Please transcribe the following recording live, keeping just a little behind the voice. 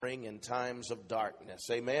bring in times of darkness.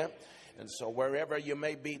 Amen. And so wherever you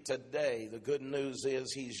may be today, the good news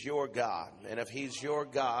is He's your God. And if He's your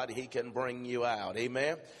God, He can bring you out.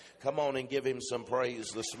 Amen. Come on and give Him some praise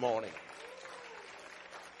this morning.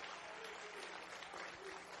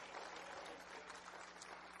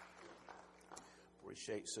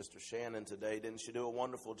 Appreciate Sister Shannon today. Didn't she do a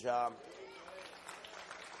wonderful job?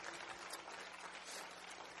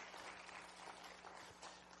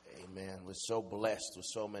 Amen. We're so blessed with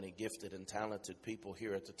so many gifted and talented people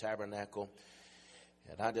here at the Tabernacle.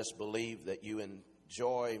 And I just believe that you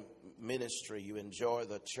enjoy ministry, you enjoy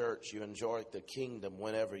the church, you enjoy the kingdom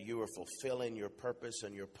whenever you are fulfilling your purpose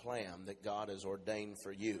and your plan that God has ordained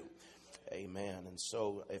for you. Amen. And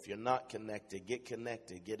so if you're not connected,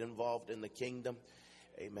 get involved in the kingdom.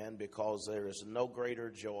 Amen. Because there is no greater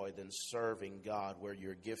joy than serving God where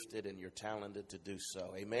you're gifted and you're talented to do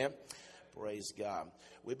so. Amen. Praise God.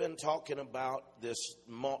 We've been talking about this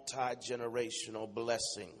multi-generational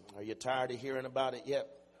blessing. Are you tired of hearing about it yet?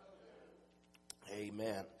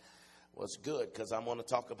 Amen. Well, it's good because I'm going to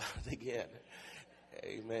talk about it again.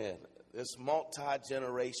 Amen. This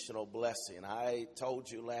multi-generational blessing. I told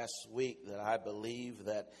you last week that I believe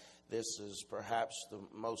that this is perhaps the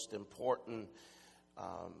most important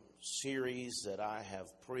series that I have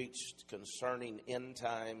preached concerning end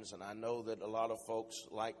times, and I know that a lot of folks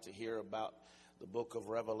like to hear about the book of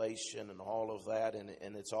Revelation and all of that,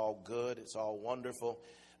 and it's all good, it's all wonderful,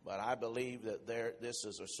 but I believe that this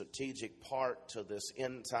is a strategic part to this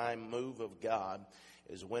end time move of God,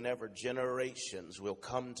 is whenever generations will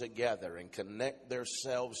come together and connect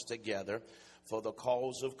themselves together for the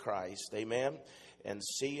cause of Christ, amen, and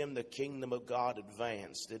seeing the kingdom of God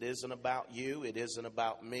advanced. It isn't about you. It isn't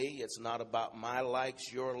about me. It's not about my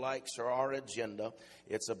likes, your likes, or our agenda.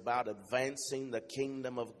 It's about advancing the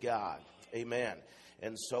kingdom of God. Amen.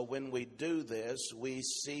 And so when we do this, we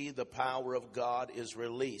see the power of God is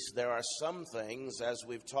released. There are some things, as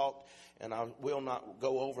we've talked, and I will not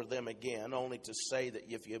go over them again, only to say that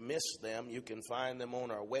if you miss them, you can find them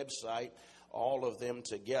on our website, all of them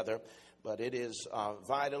together. But it is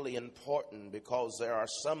vitally important because there are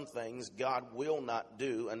some things God will not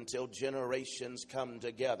do until generations come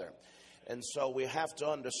together. And so we have to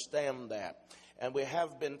understand that. And we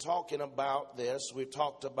have been talking about this. We've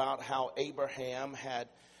talked about how Abraham had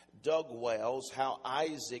dug wells, how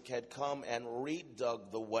Isaac had come and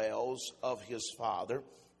redug the wells of his father.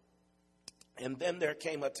 And then there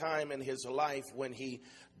came a time in his life when he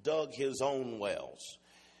dug his own wells.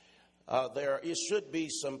 There should be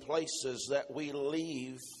some places that we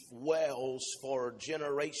leave wells for a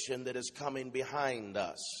generation that is coming behind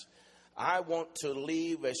us. I want to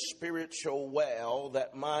leave a spiritual well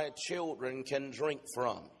that my children can drink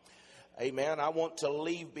from. Amen. I want to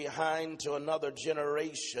leave behind to another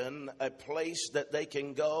generation a place that they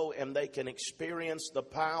can go and they can experience the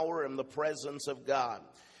power and the presence of God.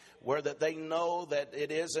 Where that they know that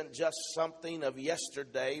it isn't just something of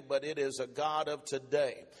yesterday, but it is a God of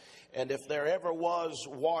today. And if there ever was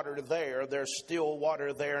water there, there's still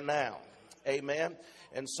water there now. Amen.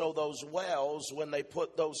 And so those wells, when they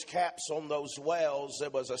put those caps on those wells, there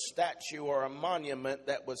was a statue or a monument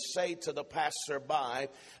that would say to the passerby,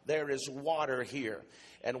 there is water here.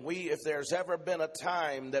 And if there's ever been a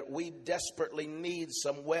time that we desperately need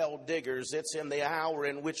some well diggers, it's in the hour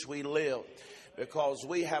in which we live. Because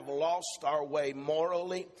we have lost our way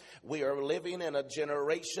morally. We are living in a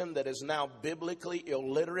generation that is now biblically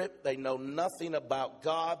illiterate. They know nothing about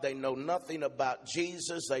God. They know nothing about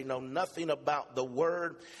Jesus. They know nothing about the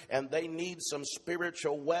Word. And they need some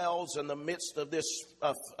spiritual wells in the midst of this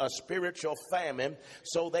spiritual famine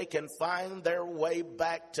so they can find their way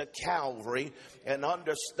back to Calvary and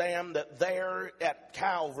understand that there at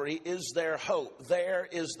Calvary is their hope. There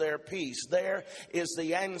is their peace. There is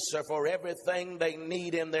the answer for everything they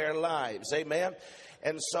need in their lives. Amen.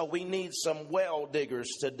 And so we need some well diggers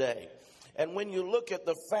today. And when you look at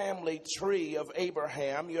the family tree of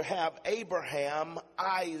Abraham, you have Abraham,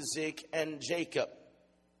 Isaac, and Jacob.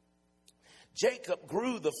 Jacob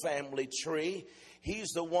grew the family tree. He's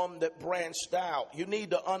the one that branched out. You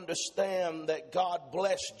need to understand that God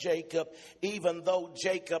blessed Jacob even though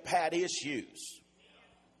Jacob had issues.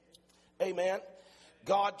 Amen.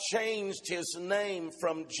 God changed his name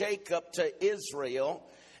from Jacob to Israel.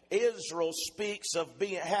 Israel speaks of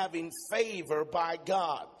having favor by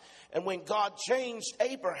God. And when God changed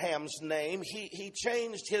Abraham's name, he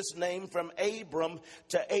changed his name from Abram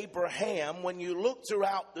to Abraham. When you look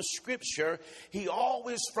throughout the scripture, he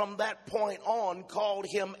always from that point on called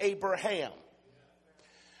him Abraham.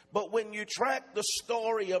 But when you track the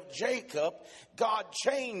story of Jacob, God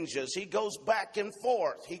changes. He goes back and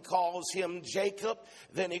forth. He calls him Jacob,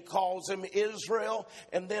 then he calls him Israel,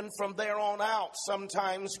 and then from there on out,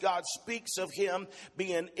 sometimes God speaks of him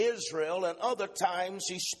being Israel, and other times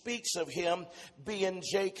he speaks of him being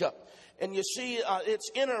Jacob. And you see,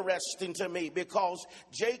 it's interesting to me because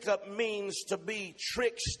Jacob means to be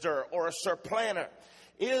trickster or a supplanter.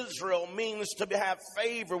 Israel means to have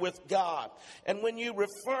favor with God. And when he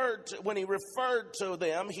referred to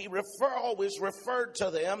them, he always referred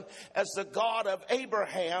to them as the God of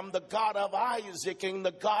Abraham, the God of Isaac, and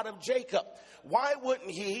the God of Jacob. Why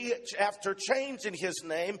wouldn't he, after changing his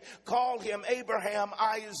name, call him Abraham,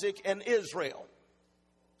 Isaac, and Israel?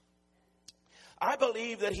 I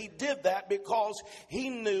believe that he did that because he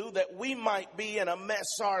knew that we might be in a mess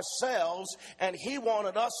ourselves, and he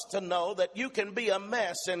wanted us to know that you can be a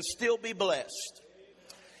mess and still be blessed.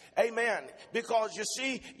 Amen. Because you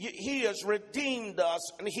see, he has redeemed us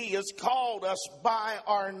and he has called us by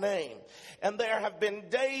our name. And there have been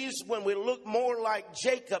days when we look more like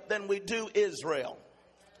Jacob than we do Israel.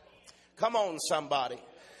 Come on, somebody.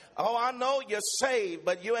 Oh, I know you're saved,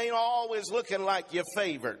 but you ain't always looking like you're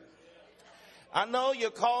favored. I know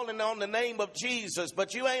you're calling on the name of Jesus,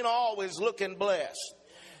 but you ain't always looking blessed.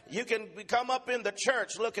 You can come up in the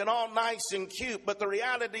church looking all nice and cute, but the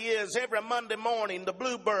reality is every Monday morning the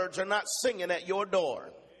bluebirds are not singing at your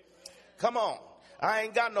door. Come on. I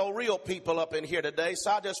ain't got no real people up in here today,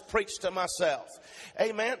 so I just preach to myself.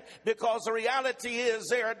 Amen. Because the reality is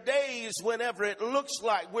there are days whenever it looks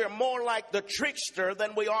like we're more like the trickster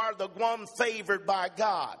than we are the one favored by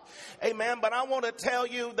God. Amen. But I want to tell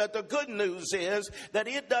you that the good news is that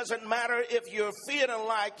it doesn't matter if you're feeling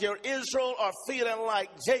like you're Israel or feeling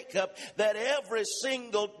like Jacob, that every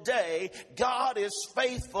single day God is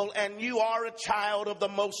faithful and you are a child of the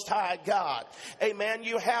Most High God. Amen.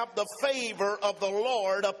 You have the favor of the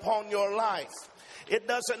Lord upon your life. It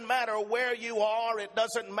doesn't matter where you are. It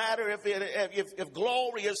doesn't matter if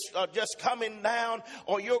glory is just coming down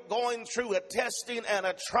or you're going through a testing and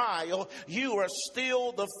a trial. You are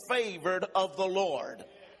still the favored of the Lord.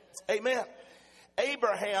 Amen.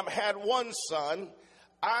 Abraham had one son.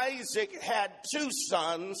 Isaac had two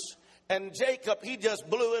sons. And Jacob, he just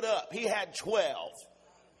blew it up. He had 12.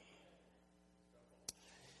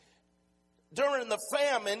 During the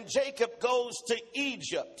famine, Jacob goes to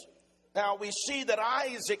Egypt. Now, we see that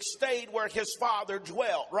Isaac stayed where his father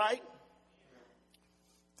dwelt, right?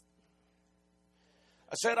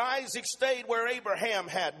 I said Isaac stayed where Abraham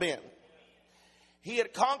had been. He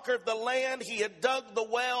had conquered the land. He had dug the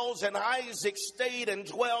wells, and Isaac stayed and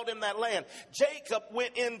dwelled in that land. Jacob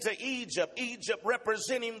went into Egypt, Egypt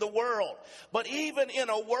representing the world. But even in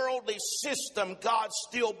a worldly system, God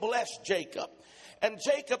still blessed Jacob. And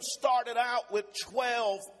Jacob started out with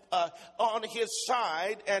 12 on his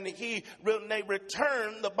side, and when they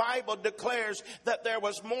returned, the Bible declares that there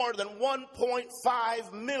was more than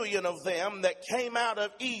 1.5 million of them that came out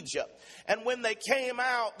of Egypt. And when they came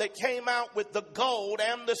out with the gold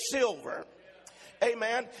and the silver.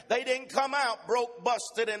 Amen. They didn't come out broke,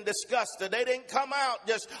 busted, and disgusted. They didn't come out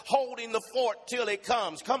just holding the fort till he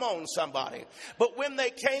comes. Come on, somebody. But when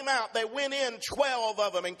they came out, they went in 12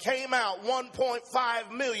 of them and came out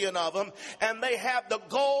 1.5 million of them. And they have the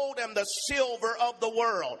gold and the silver of the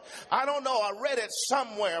world. I don't know. I read it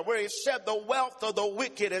somewhere where he said the wealth of the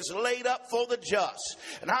wicked is laid up for the just.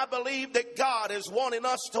 And I believe that God is wanting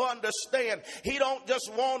us to understand. He don't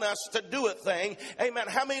just want us to do a thing. Amen.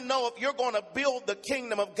 How many know if you're going to build the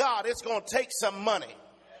kingdom of God, it's going to take some money?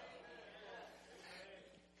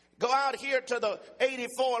 Go out here to the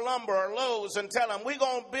 84 Lumber or Lowe's and tell them we're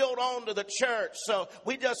going to build onto the church, so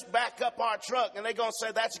we just back up our truck, and they're going to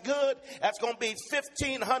say that's good. That's going to be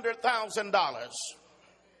 $1,500,000.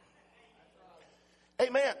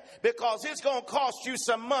 Amen. Because it's going to cost you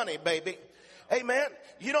some money, baby. Amen.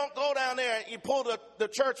 You don't go down there and you pull the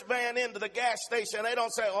church van into the gas station. They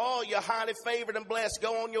don't say, oh, you're highly favored and blessed.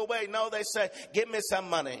 Go on your way. No, they say, give me some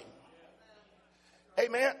money.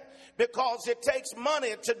 Amen. Because it takes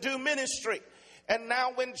money to do ministry. And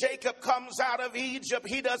now when Jacob comes out of Egypt,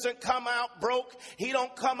 he doesn't come out broke. He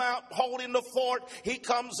don't come out holding the fort. He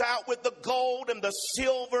comes out with the gold and the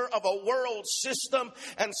silver of a world system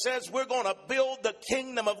and says, we're going to build the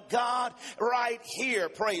kingdom of God right here.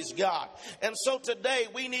 Praise God. And so today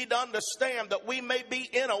we need to understand that we may be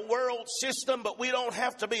in a world system, but we don't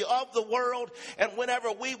have to be of the world. And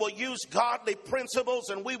whenever we will use godly principles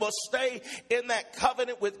and we will stay in that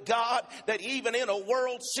covenant with God, that even in a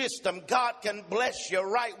world system, God can bless you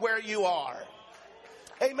right where you are.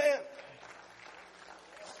 Amen.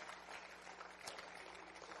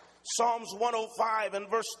 Psalms 105 and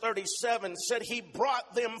verse 37 said he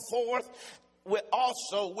brought them forth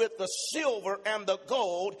also with the silver and the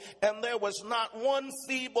gold, and there was not one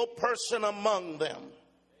feeble person among them.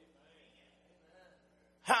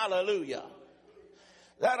 Hallelujah.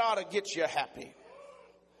 That ought to get you happy.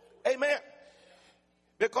 Amen.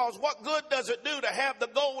 Because what good does it do to have the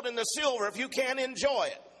gold and the silver if you can't enjoy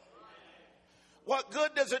it? What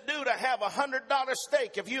good does it do to have $100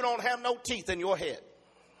 steak if you don't have no teeth in your head?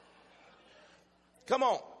 Come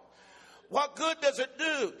on. What good does it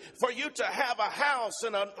do for you to have a house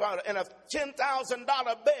and a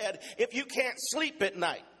 $10,000 bed if you can't sleep at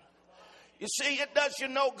night? You see, it does you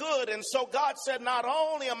no good. And so God said, not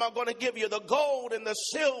only am I going to give you the gold and the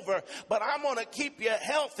silver, but I'm going to keep you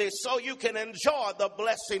healthy so you can enjoy the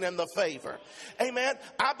blessing and the favor. Amen.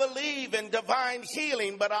 I believe in divine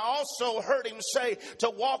healing, but I also heard him say to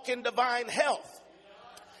walk in divine health.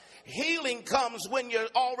 Healing comes when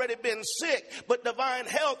you've already been sick, but divine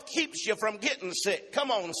health keeps you from getting sick.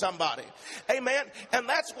 Come on, somebody. Amen. And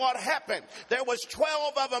that's what happened. There was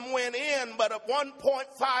 12 of them went in, but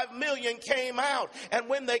 1.5 million came out. And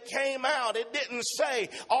when they came out, it didn't say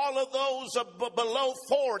all of those below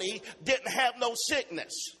 40 didn't have no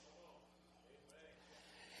sickness.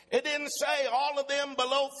 It didn't say all of them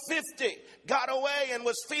below 50 got away and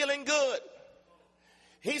was feeling good.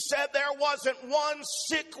 He said there wasn't one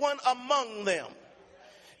sick one among them.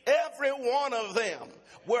 Every one of them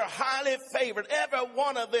were highly favored. Every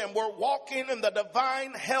one of them were walking in the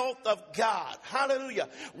divine health of God. Hallelujah.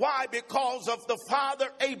 Why? Because of the father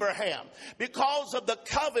Abraham. Because of the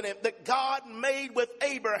covenant that God made with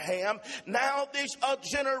Abraham. Now these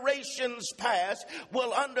generations past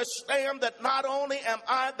will understand that not only am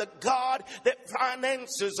I the God that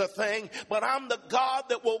finances a thing, but I'm the God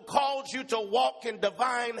that will cause you to walk in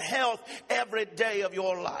divine health every day of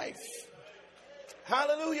your life.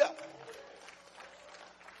 Hallelujah.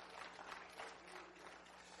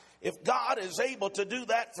 If God is able to do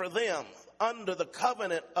that for them under the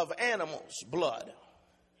covenant of animals' blood,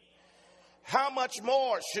 how much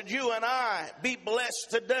more should you and I be blessed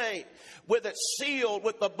today with it sealed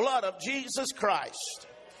with the blood of Jesus Christ?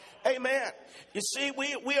 Amen. You see,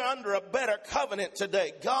 we are under a better covenant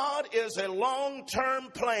today. God is a long-term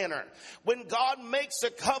planner. When God makes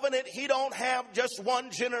a covenant, he don't have just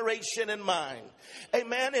one generation in mind.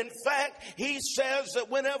 Amen. In fact, he says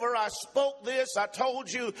that whenever I spoke this, I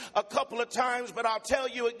told you a couple of times, but I'll tell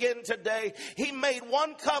you again today, he made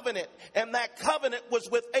one covenant, and that covenant was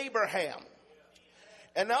with Abraham.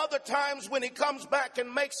 And other times when he comes back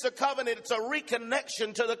and makes the covenant, it's a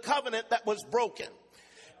reconnection to the covenant that was broken.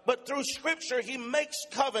 But through scripture, he makes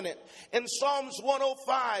covenant. In Psalms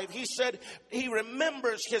 105, he said he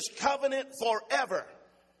remembers his covenant forever.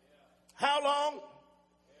 How long?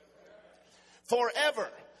 Forever.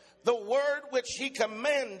 The word which he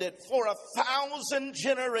commanded for 1,000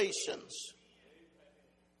 generations.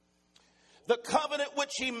 The covenant which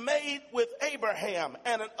he made with Abraham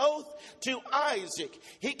and an oath to Isaac.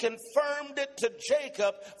 He confirmed it to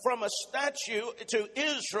Jacob from a statute to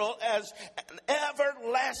Israel as an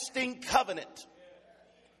everlasting covenant.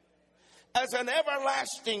 As an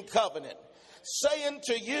everlasting covenant. Saying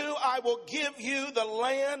to you, I will give you the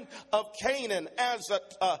land of Canaan as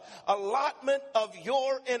an allotment of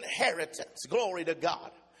your inheritance. Glory to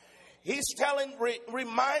God. He's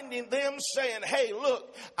reminding them, saying, hey,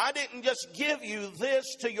 look, I didn't just give you this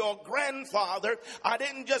to your grandfather. I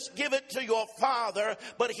didn't just give it to your father.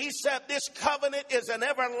 But he said this covenant is an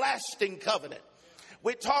everlasting covenant.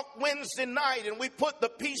 We talked Wednesday night and we put the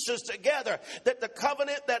pieces together that the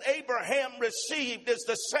covenant that Abraham received is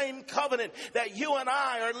the same covenant that you and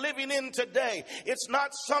I are living in today. It's not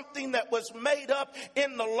something that was made up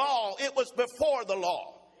in the law. It was before the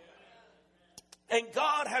law. And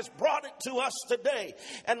God has brought it to us today.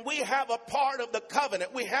 And we have a part of the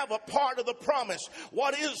covenant. We have a part of the promise.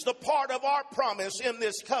 What is the part of our promise in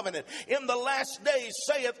this covenant? In the last days,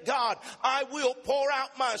 saith God, I will pour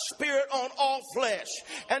out my spirit on all flesh.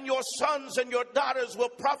 And your sons and your daughters will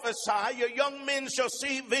prophesy. Your young men shall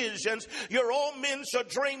see visions. Your old men shall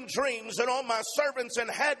dream dreams. And on my servants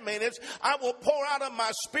and handmaidens, I will pour out of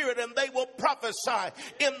my spirit and they will prophesy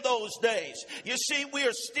in those days. You see, we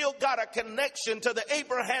are still got a connection to the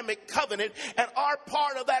Abrahamic covenant, and our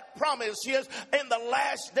part of that promise is in the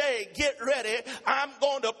last day, get ready, I'm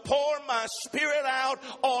going to pour my spirit out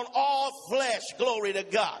on all flesh. Glory to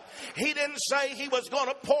God. He didn't say he was going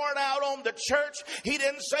to pour it out on the church. He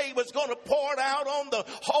didn't say he was going to pour it out on the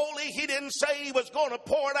holy. He didn't say he was going to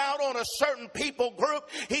pour it out on a certain people group.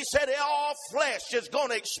 He said all flesh is going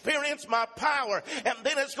to experience my power, and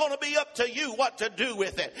then it's going to be up to you what to do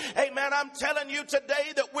with it. Amen. I'm telling you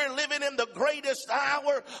today that we're living in the greatest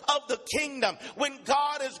hour of the kingdom, when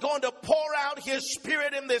God is going to pour out his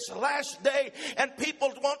Spirit in this last day, and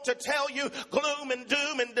people want to tell you gloom and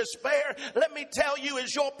doom and despair. Let me tell you,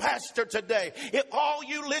 as your pastor today, if all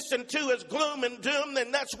you listen to is gloom and doom,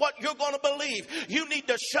 then that's what you're going to believe. You need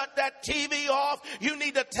to shut that TV off. You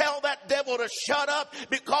need to tell that devil to shut up,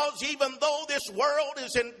 because even though this world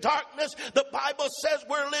is in darkness, the Bible says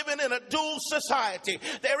we're living in a dual society.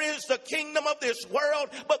 There is the kingdom of this world,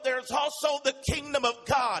 but there's also the kingdom of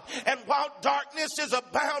God. And while darkness is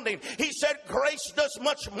abounding, he said grace does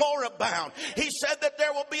much more abound. He said that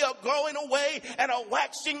there will be a going away and a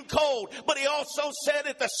waxing cold, but he also said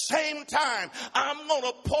at the same time, I'm going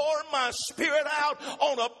to pour my Spirit out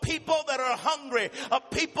on a people that are hungry, a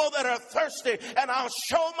people that are thirsty, and I'll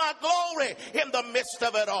show my glory in the midst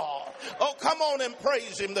of it all. Oh, come on and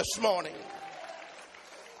praise him this morning.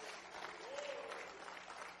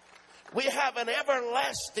 We have an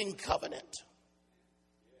everlasting covenant.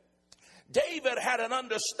 David had an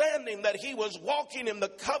understanding that he was walking in the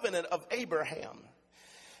covenant of Abraham.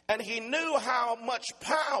 And he knew how much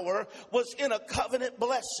power was in a covenant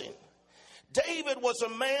blessing. David was a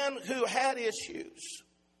man who had issues.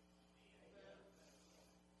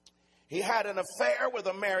 He had an affair with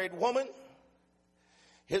a married woman.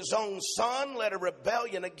 His own son led a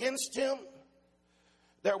rebellion against him.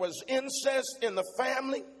 There was incest in the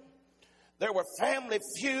family. There were family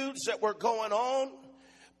feuds that were going on.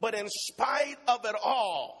 But in spite of it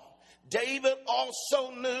all, David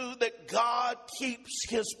also knew that God keeps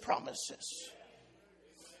his promises.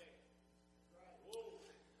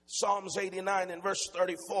 Psalms 89 and verse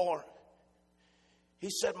 34, he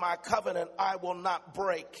said, my covenant I will not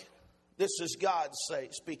break. This is God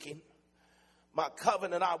speaking. My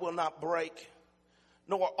covenant I will not break,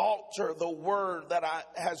 nor alter the word that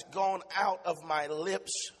has gone out of my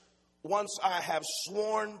lips. Once I have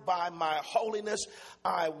sworn by my holiness,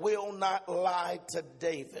 I will not lie to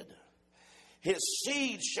David. His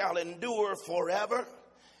seed shall endure forever,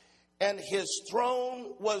 and his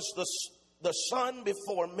throne was the sun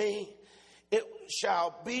before me. It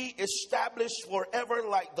shall be established forever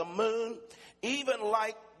like the moon, even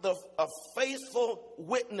like a faithful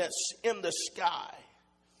witness in the sky.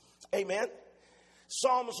 Amen.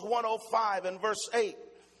 Psalms 105 and verse 8.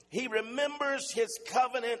 He remembers his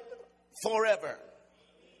covenant forever.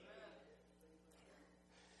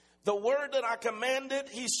 The word that I commanded,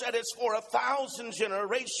 he said, it's for 1,000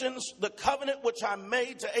 generations. The covenant which I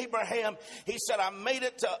made to Abraham, he said, I made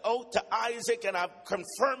it to oath to Isaac, and I'm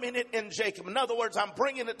confirming it in Jacob. In other words, I'm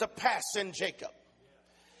bringing it to pass in Jacob.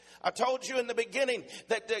 I told you in the beginning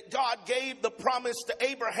that God gave the promise to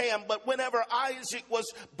Abraham, but whenever Isaac was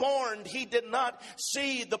born, he did not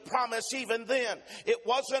see the promise even then. It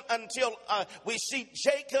wasn't until we see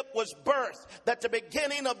Jacob was birthed that the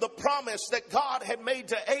beginning of the promise that God had made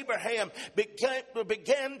to Abraham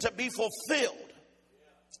began to be fulfilled.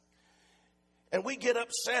 And we get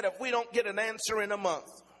upset if we don't get an answer in a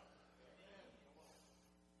month.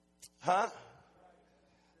 Huh?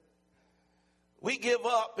 We give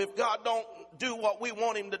up if God don't do what we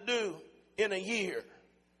want him to do in a year.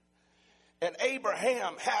 And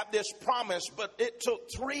Abraham had this promise, but it took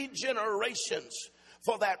 3 generations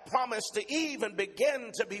for that promise to even begin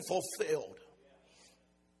to be fulfilled.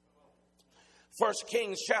 1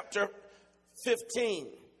 Kings chapter 15.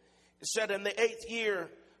 It said in the 8th year,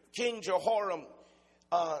 King Jehoram,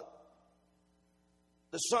 the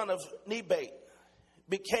son of Nebat,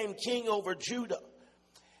 became king over Judah.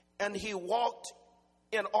 And he walked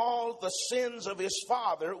in all the sins of his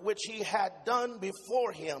father, which he had done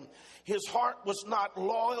before him. His heart was not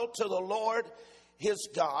loyal to the Lord his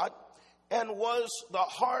God, and was the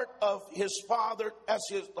heart of his father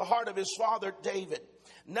the heart of his father David.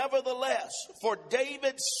 Nevertheless, for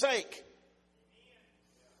David's sake,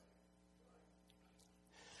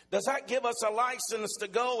 does that give us a license to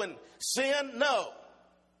go and sin? No.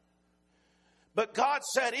 But God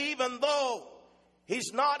said, even though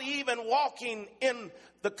he's not even walking in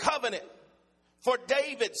the covenant, for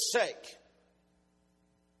David's sake,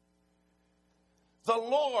 the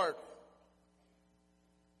Lord,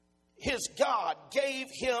 his God, gave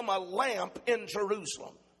him a lamp in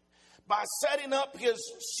Jerusalem. by setting up his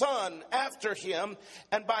son after him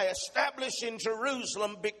and by establishing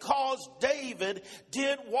Jerusalem, because David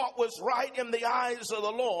did what was right in the eyes of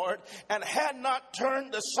the Lord and had not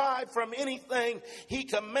turned aside from anything he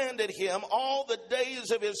commanded him all the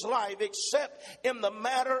days of his life, except in the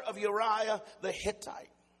matter of Uriah the Hittite.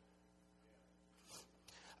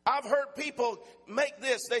 I've heard people make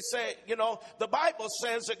this. They say, the Bible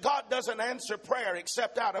says that God doesn't answer prayer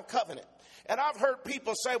except out of covenant. And I've heard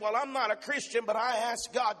people say, well, I'm not a Christian, but I asked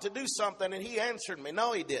God to do something and he answered me.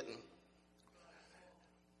 No, he didn't.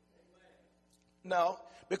 No,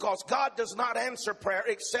 because God does not answer prayer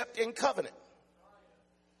except in covenant.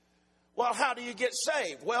 Well, how do you get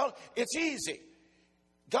saved? Well, it's easy.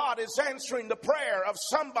 God is answering the prayer of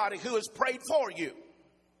somebody who has prayed for you.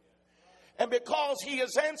 And because he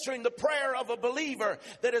is answering the prayer of a believer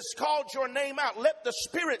that has called your name out, let the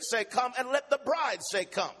Spirit say come and let the bride say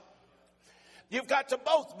come. You've got to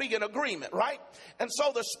both be in agreement, right? And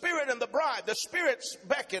so the Spirit and the bride, the Spirit's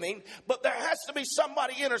beckoning, but there has to be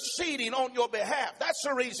somebody interceding on your behalf. That's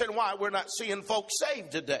the reason why we're not seeing folks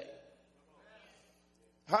saved today.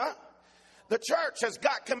 Huh? The church has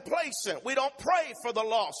got complacent. We don't pray for the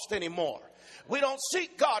lost anymore. We don't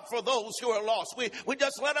seek God for those who are lost. We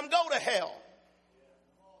just let them go to hell.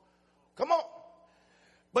 Come on.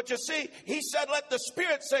 But you see, he said, let the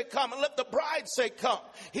Spirit say come and let the bride say come.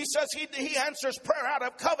 He says he answers prayer out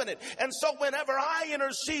of covenant. And so whenever I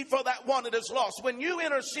intercede for that one that is lost, when you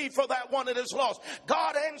intercede for that one that is lost,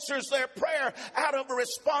 God answers their prayer out of a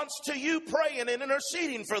response to you praying and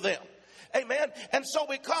interceding for them. Amen. And so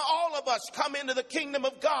all of us come into the kingdom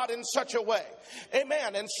of God in such a way.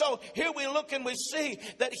 Amen. And so here we look and we see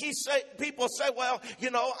that people say, well,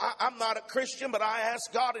 I'm not a Christian, but I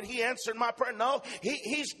asked God and he answered my prayer. No,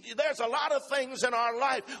 there's a lot of things in our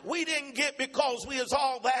life we didn't get because we was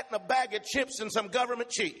all that in a bag of chips and some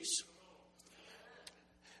government cheese.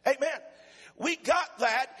 Amen. We got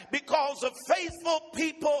that because of faithful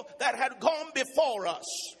people that had gone before us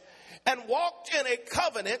and walked in a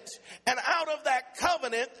covenant, and out of that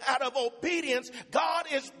covenant, out of obedience, God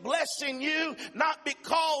is blessing you, not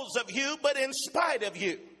because of you, but in spite of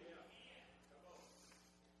you.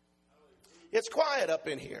 It's quiet up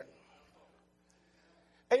in here.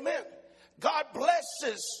 Amen. God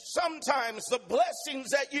blesses. Sometimes the blessings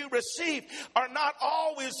that you receive are not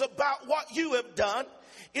always about what you have done.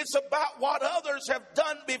 It's about what others have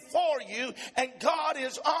done before you, and God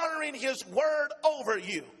is honoring his word over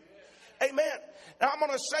you. Amen. Now I'm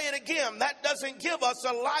going to say it again. That doesn't give us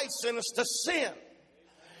a license to sin.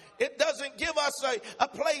 It doesn't give us a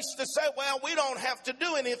place to say, well, we don't have to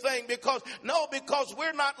do anything because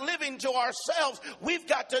we're not living to ourselves. We've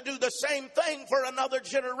got to do the same thing for another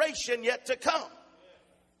generation yet to come.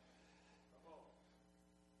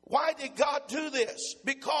 Why did God do this?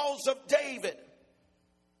 Because of David.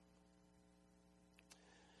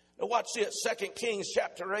 Now watch this, 2 Kings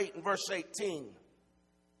chapter 8 and verse 18.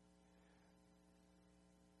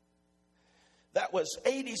 That was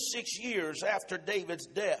 86 years after David's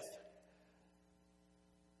death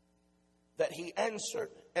that he answered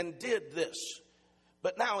and did this.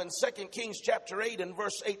 But now in 2 Kings chapter 8 and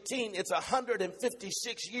verse 18, it's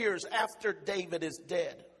 156 years after David is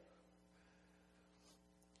dead.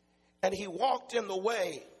 And he walked in the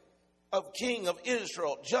way of king of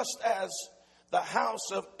Israel, just as the house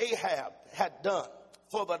of Ahab had done.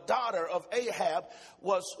 For the daughter of Ahab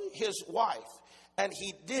was his wife. And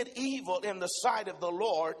he did evil in the sight of the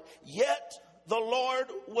Lord, yet the Lord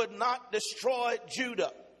would not destroy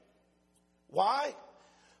Judah. Why?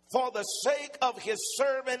 For the sake of his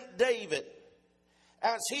servant David.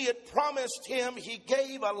 As he had promised him, he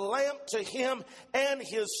gave a lamp to him and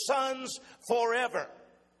his sons forever.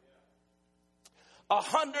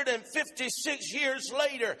 156 years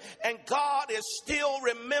later, and God is still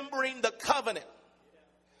remembering the covenant.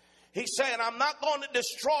 He's saying, I'm not going to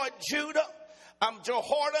destroy Judah. I'm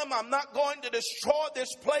Jehoram. I'm not going to destroy this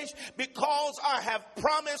place because I have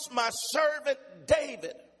promised my servant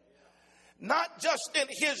David, not just in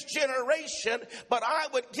his generation, but I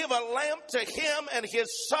would give a lamp to him and his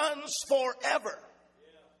sons forever.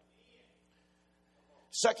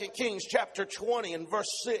 2 Kings chapter 20 and verse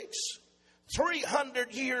 6.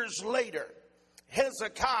 300 years later,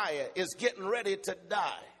 Hezekiah is getting ready to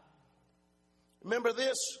die. Remember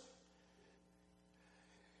this?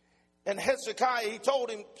 And Hezekiah, he told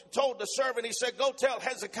the servant, he said, go tell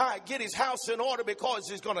Hezekiah, get his house in order because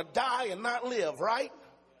he's going to die and not live, right?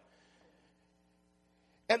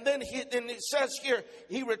 And then it says here,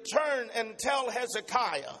 he returned and tell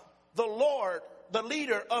Hezekiah, the Lord, the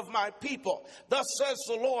leader of my people, thus says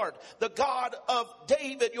the Lord, the God of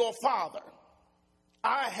David your father,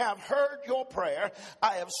 I have heard your prayer.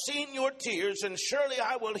 I have seen your tears, and surely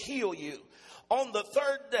I will heal you. On the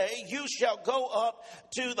third day you shall go up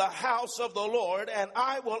to the house of the Lord, and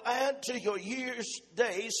I will add to your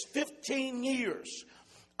days 15 years.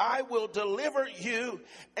 I will deliver you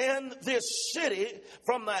and this city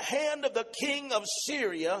from the hand of the king of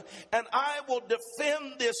Syria, and I will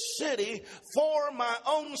defend this city for my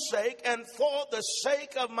own sake and for the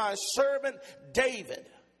sake of my servant David.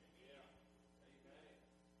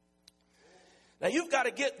 Now you've got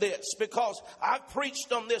to get this, because I've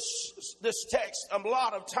preached on this text a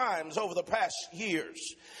lot of times over the past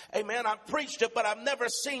years. Amen. I've preached it, but I've never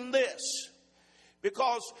seen this.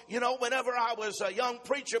 Because, whenever I was a young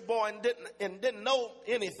preacher boy and didn't know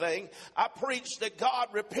anything, I preached that God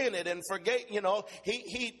repented and forgave.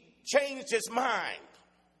 He changed his mind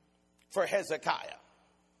for Hezekiah.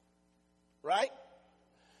 Right?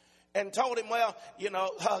 And told him, well,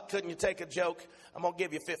 couldn't you take a joke? I'm going to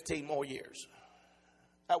give you 15 more years.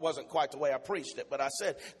 That wasn't quite the way I preached it, but I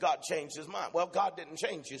said God changed his mind. Well, God didn't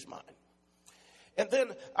change his mind. And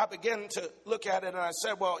then I began to look at it, and I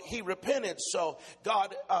said, well, he repented, so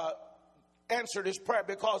God answered his prayer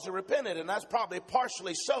because he repented, and that's probably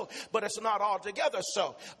partially so, but it's not altogether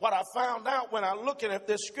so. What I found out when I'm looking at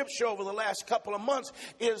this scripture over the last couple of months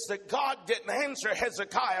is that God didn't answer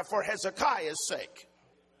Hezekiah for Hezekiah's sake.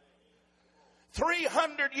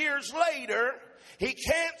 300 years later, he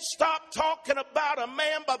can't stop talking about a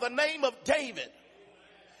man by the name of David,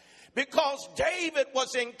 because David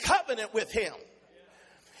was in covenant with him.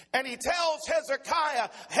 And he tells Hezekiah,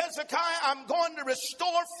 I'm going to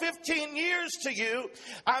restore 15 years to you.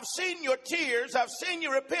 I've seen your tears. I've seen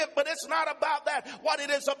you repent, but it's not about that. What it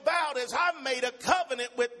is about is I've made a covenant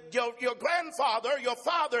with your grandfather, your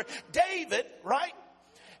father, David, right?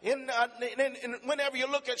 Whenever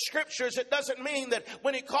you look at scriptures, it doesn't mean that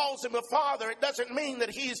when he calls him a father, it doesn't mean that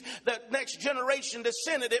he's the next generation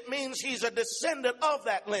descendant. It means he's a descendant of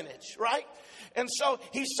that lineage, right? And so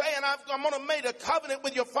he's saying, I'm going to make a covenant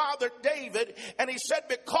with your father David. And he said,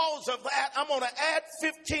 because of that, I'm going to add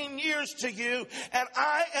 15 years to you, and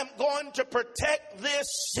I am going to protect this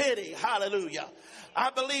city. Hallelujah. I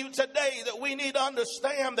believe today that we need to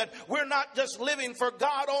understand that we're not just living for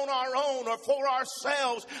God on our own or for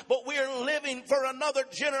ourselves, but we're living for another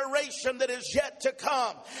generation that is yet to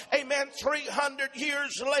come. Amen. 300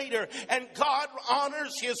 years later, and God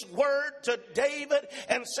honors his word to David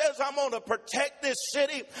and says, I'm going to protect this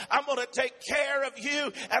city. I'm going to take care of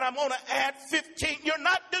you, and I'm going to add 15. You're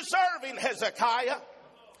not deserving, Hezekiah.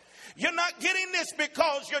 You're not getting this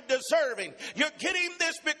because you're deserving. You're getting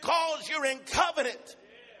this because you're in covenant.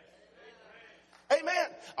 Amen.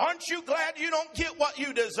 Aren't you glad you don't get what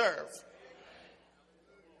you deserve?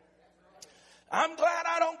 I'm glad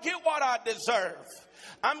I don't get what I deserve.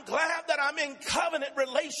 I'm glad that I'm in covenant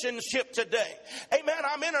relationship today. Amen.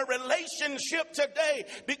 I'm in a relationship today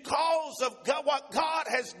because of God, what God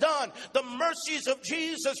has done, the mercies of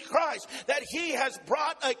Jesus Christ, that he has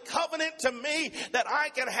brought a covenant to me that I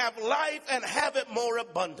can have life and have it more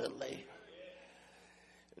abundantly.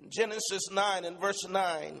 In Genesis 9 and verse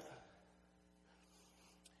 9,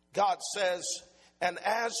 God says, and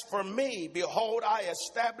as for me, behold, I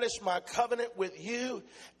establish my covenant with you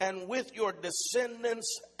and with your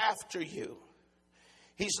descendants after you.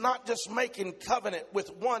 He's not just making covenant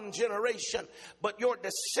with one generation, but your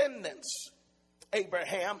descendants,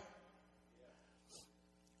 Abraham.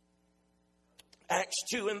 Acts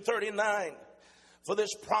 2 and 39. For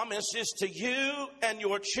this promise is to you and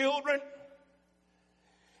your children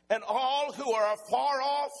and all who are afar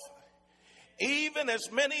off, even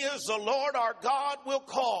as many as the Lord our God will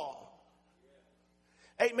call.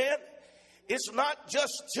 Amen. It's not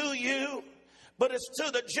just to you, but it's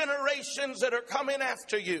to the generations that are coming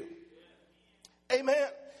after you. Amen.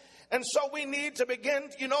 And so we need to begin,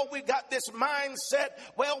 we've got this mindset,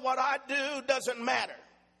 well, what I do doesn't matter.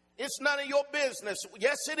 It's none of your business.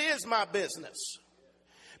 Yes, it is my business,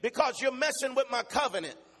 because you're messing with my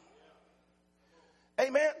covenant.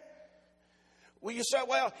 Amen. Well, you say,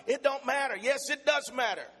 well, it don't matter. Yes, it does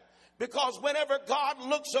matter. Because whenever God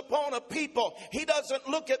looks upon a people, he doesn't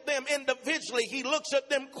look at them individually. He looks at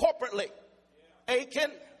them corporately. Achan?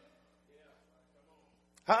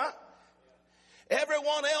 Huh?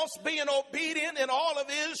 Everyone else being obedient in all of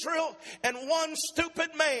Israel, and one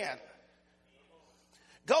stupid man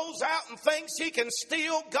goes out and thinks he can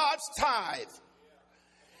steal God's tithe.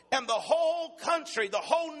 And the whole country, the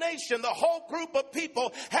whole nation, the whole group of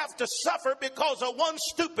people have to suffer because of one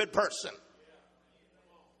stupid person.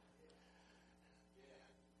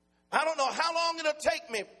 I don't know how long it'll take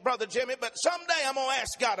me, Brother Jimmy, but someday I'm going to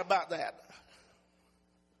ask God about that.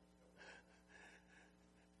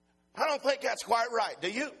 I don't think that's quite right. Do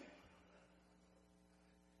you?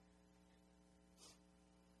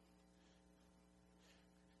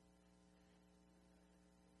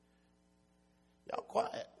 Y'all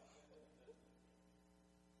quiet.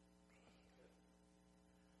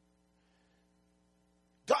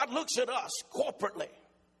 God looks at us corporately.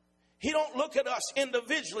 He don't look at us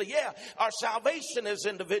individually. Yeah, our salvation is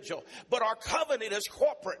individual, but our covenant is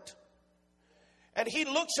corporate. And he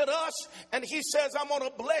looks at us and he says, I'm going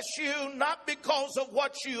to bless you not because of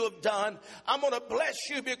what you have done. I'm going to bless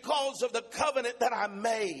you because of the covenant that I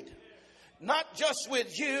made. Not just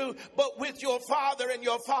with you, but with your father and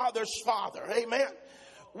your father's father. Amen.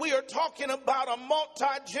 We are talking about a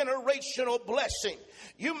multi-generational blessing.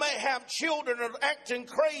 You may have children that are acting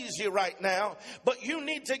crazy right now, but you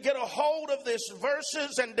need to get a hold of these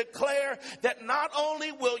verses and declare that not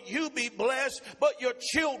only will you be blessed, but your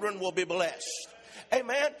children will be blessed.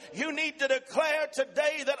 Amen. You need to declare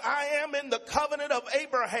today that I am in the covenant of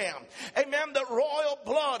Abraham. Amen. The royal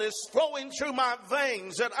blood is flowing through my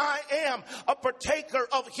veins, that I am a partaker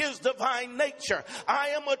of his divine nature. I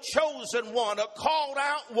am a chosen one, a called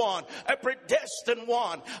out one, a predestined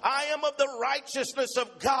one. I am of the righteousness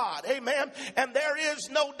of God. Amen. And there is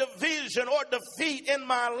no division or defeat in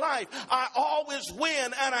my life. I always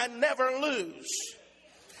win and I never lose.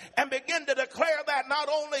 And begin to declare that not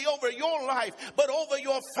only over your life, but over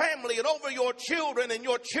your family and over your children and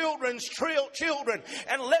your children's children.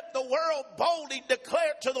 And let the world boldly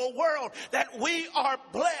declare to the world that we are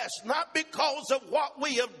blessed, not because of what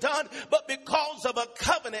we have done, but because of a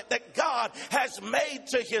covenant that God has made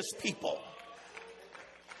to his people.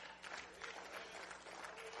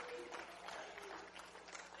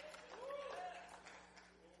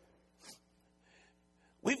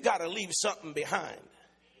 We've got to leave something behind.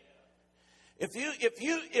 If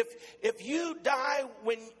you die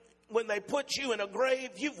when they put you in a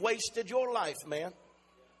grave, you've wasted your life, man.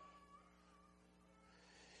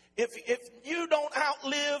 If you don't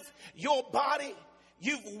outlive your body,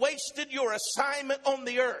 you've wasted your assignment on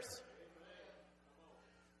the earth.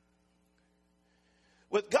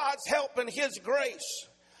 With God's help and his grace,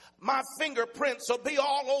 my fingerprints will be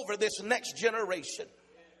all over this next generation.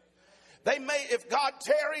 They may, if God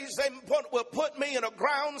tarries, they will put me in a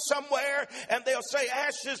ground somewhere and they'll say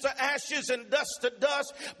ashes to ashes and dust to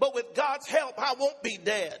dust. But with God's help, I won't be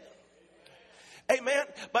dead. Amen.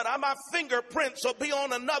 But my fingerprints will be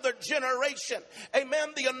on another generation. Amen.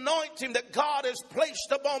 The anointing that God has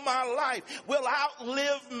placed upon my life will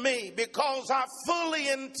outlive me, because I fully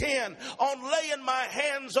intend on laying my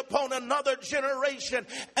hands upon another generation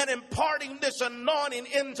and imparting this anointing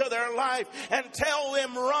into their life and tell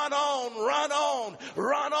them, run on, run on,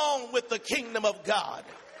 run on with the kingdom of God.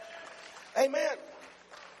 Amen.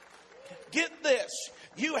 Get this.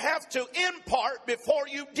 You have to impart before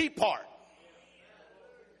you depart.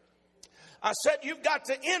 I said you've got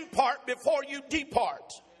to impart before you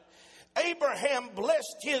depart. Abraham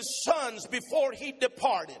blessed his sons before he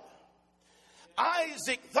departed.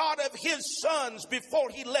 Isaac thought of his sons before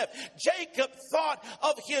he left. Jacob thought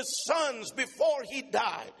of his sons before he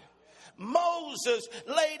died. Moses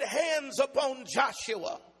laid hands upon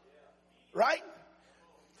Joshua. Right?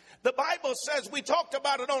 The Bible says, we talked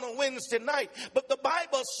about it on a Wednesday night, but the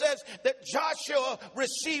Bible says that Joshua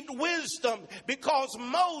received wisdom because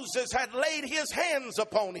Moses had laid his hands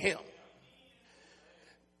upon him.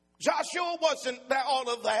 Joshua wasn't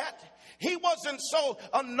all of that. He wasn't so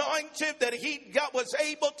anointed that he was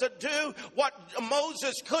able to do what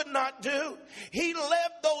Moses could not do. He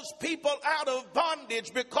led those people out of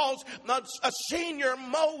bondage because a senior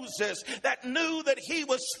Moses that knew that he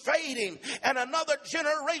was fading and another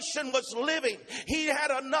generation was living. He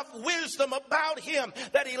had enough wisdom about him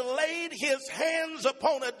that he laid his hands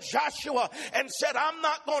upon a Joshua and said, I'm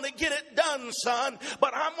not going to get it done, son,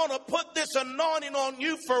 but I'm going to put this anointing on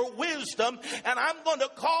you for wisdom, and I'm going to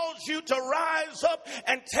cause you to rise up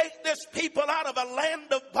and take this people out of a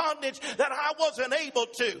land of bondage that I wasn't able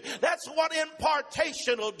to. That's what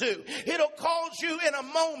impartation will do. It'll cause you in a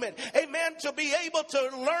moment, amen, to be able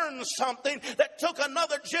to learn something that took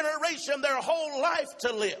another generation their whole life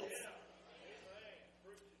to live.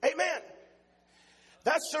 Amen.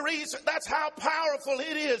 That's the reason, that's how powerful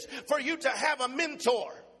it is for you to have a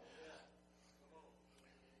mentor.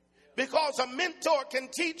 Because a mentor can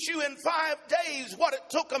teach you in 5 days what it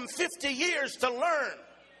took them 50 years to learn.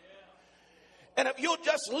 And if you'll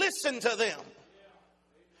just listen to them,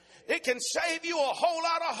 it can save you a whole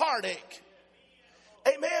lot of heartache.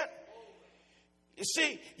 Amen. You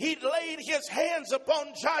see, he laid his hands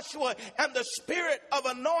upon Joshua and the spirit of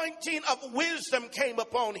anointing of wisdom came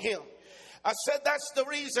upon him. I said that's the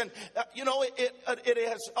reason. It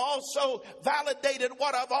has also validated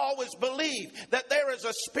what I've always believed, that there is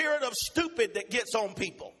a spirit of stupid that gets on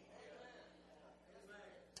people.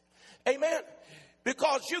 Amen.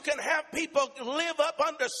 Because you can have people live up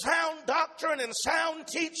under sound doctrine and sound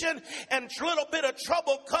teaching, and a little bit of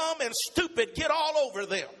trouble come and stupid get all over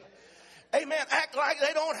them. Amen. Act like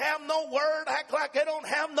they don't have no word. Act like they don't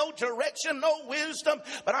have no direction, no wisdom.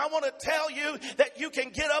 But I want to tell you that you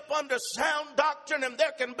can get up under sound doctrine and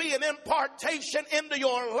there can be an impartation into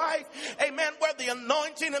your life. Amen. Where the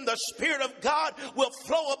anointing and the Spirit of God will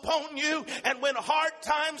flow upon you. And when hard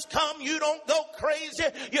times come, you don't go crazy.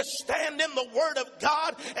 You stand in the Word of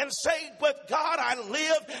God and say, with God I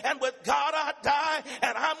live and with God I die.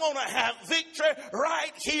 And I'm going to have victory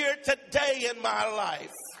right here today in my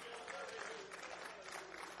life.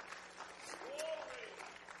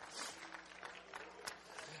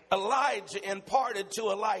 Elijah imparted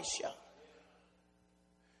to Elisha.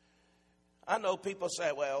 I know people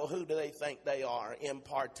say, well, who do they think they are?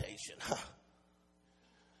 Impartation.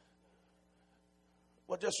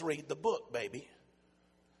 Well, just read the book, baby.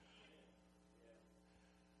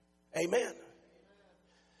 Amen.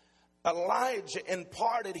 Elijah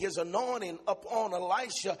imparted his anointing upon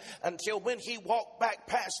Elisha until when he walked back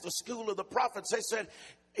past the school of the prophets, they said,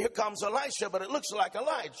 here comes Elisha, but it looks like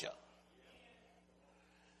Elijah.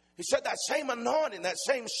 He said that same anointing, that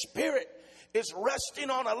same spirit is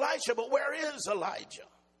resting on Elisha, but where is Elijah?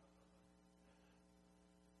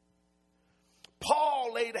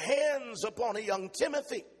 Paul laid hands upon a young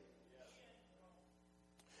Timothy.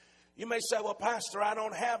 You may say, well, Pastor, I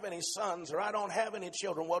don't have any sons or I don't have any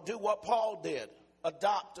children. Well, do what Paul did.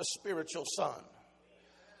 Adopt a spiritual son.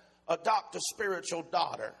 Adopt a spiritual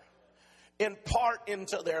daughter. Impart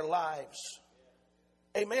into their lives.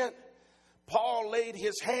 Amen. Paul laid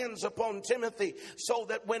his hands upon Timothy so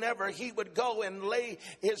that whenever he would go and lay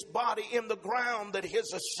his body in the ground, that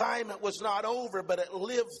his assignment was not over, but it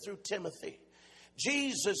lived through Timothy.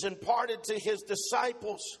 Jesus imparted to his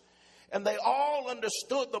disciples, and they all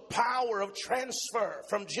understood the power of transfer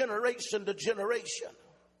from generation to generation.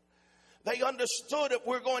 They understood if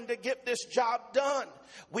we're going to get this job done,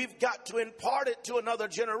 we've got to impart it to another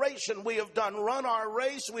generation. We have run our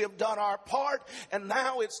race, we have done our part, and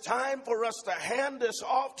now it's time for us to hand this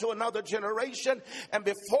off to another generation. And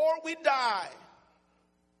before we die,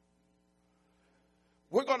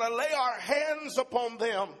 we're going to lay our hands upon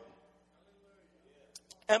them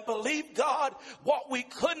and believe God, what we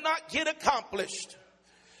could not get accomplished,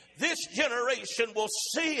 this generation will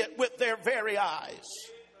see it with their very eyes.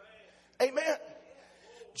 Amen.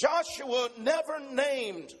 Joshua never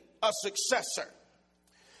named a successor.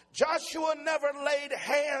 Joshua never laid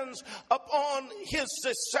hands upon his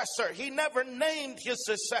successor. He never named his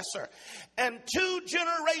successor. And 2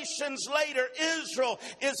 generations later, Israel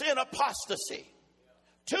is in apostasy.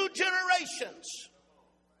 2 generations.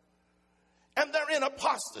 And they're in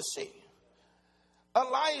apostasy.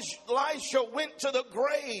 Elisha went to the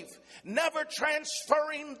grave, never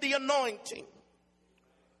transferring the anointing.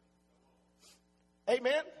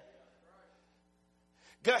 Amen.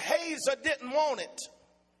 Gehazi didn't want it.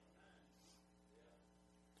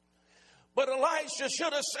 But Elisha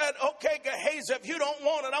should have said, okay, Gehazi, if you don't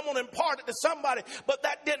want it, I'm going to impart it to somebody. But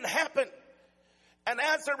that didn't happen. And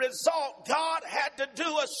as a result, God had to do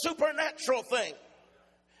a supernatural thing.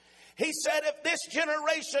 He said, if this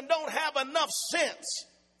generation don't have enough sense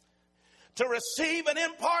to receive an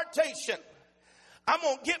impartation, I'm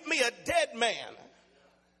going to get me a dead man.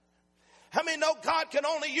 How many know God can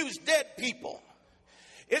only use dead people?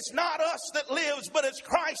 It's not us that lives, but it's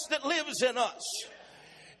Christ that lives in us.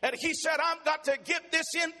 And he said, I've got to get this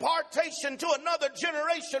impartation to another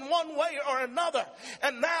generation one way or another.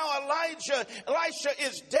 And now Elisha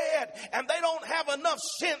is dead, and they don't have enough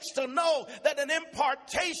sense to know that an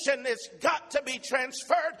impartation has got to be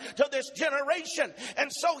transferred to this generation. And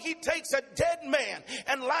so he takes a dead man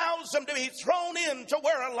and allows him to be thrown into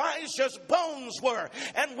where Elisha's bones were.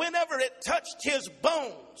 And whenever it touched his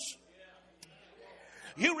bones,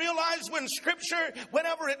 you realize when Scripture,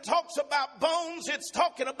 whenever it talks about bones, it's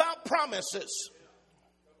talking about promises.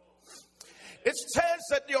 It says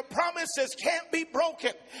that your promises can't be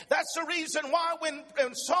broken. That's the reason why when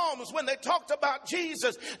in Psalms, when they talked about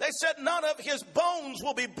Jesus, they said none of his bones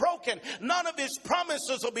will be broken. None of his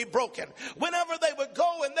promises will be broken. Whenever they would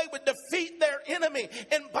go and they would defeat their enemy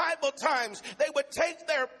in Bible times, they would take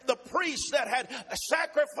the priests that had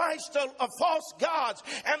sacrificed to false gods,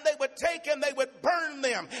 and they would take and they would burn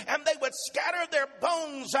them, and they would scatter their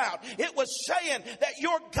bones out. It was saying that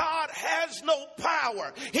your God has no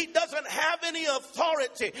power. He doesn't have any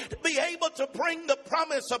authority to be able to bring the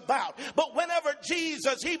promise about. But whenever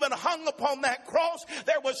Jesus even hung upon that cross,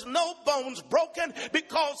 there was no bones broken,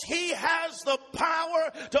 because he has the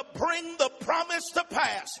power to bring the promise to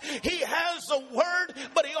pass. He has the word,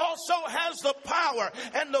 but he also has the power.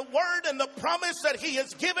 And the word and the promise that he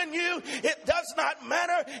has given you, it does not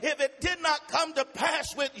matter if it did not come to pass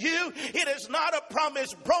with you. It is not a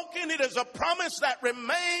promise broken. It is a promise that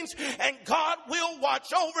remains, and God will watch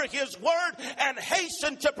over his word and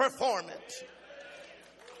hasten to perform it.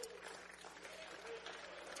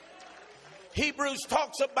 Hebrews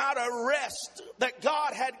talks about a rest that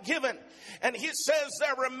God had given, and he says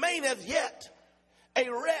there remaineth yet a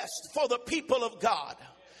rest for the people of God.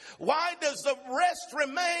 Why does the rest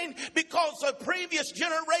remain? Because the previous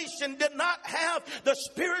generation did not have the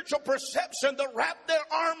spiritual perception to wrap their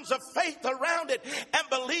arms of faith around it and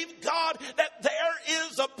believe God that there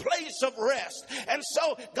is a place of rest. And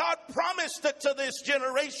so God promised it to this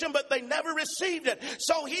generation, but they never received it.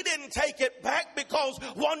 So he didn't take it back because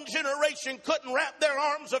one generation couldn't wrap their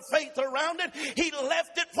arms of faith around it. He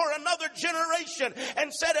left it for another generation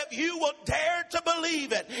and said, if you will dare to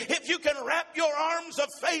believe it, if you can wrap your arms of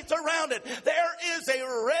faith around it, there is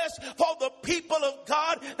a rest for the people of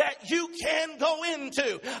God that you can go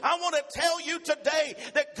into. I want to tell you today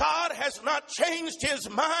that God has not changed his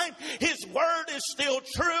mind. His word is still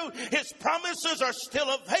true. His promises are still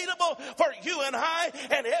available for you and I,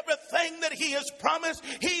 and everything that he has promised,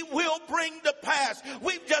 he will bring to pass.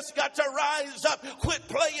 We've just got to rise up, quit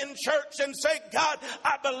playing church, and say, God,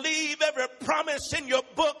 I believe every promise in your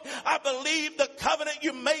book. I believe the covenant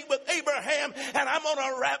you made with Abraham, and I'm going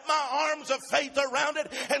to wrap my arms of faith around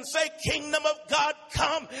it and say, kingdom of God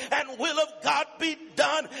come and will of God be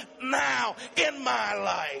done now in my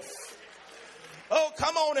life. Oh,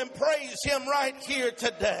 come on and praise him right here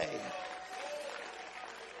today.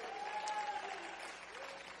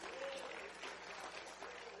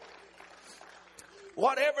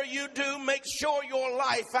 Whatever you do, make sure your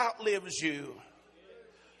life outlives you.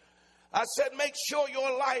 I said, make sure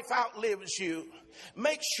your life outlives you.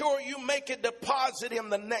 Make sure you make a deposit in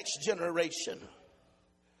the next generation.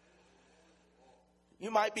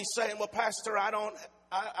 You might be saying, well, Pastor, I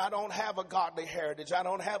don't have a godly heritage. I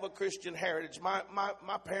don't have a Christian heritage. My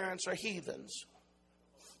parents are heathens.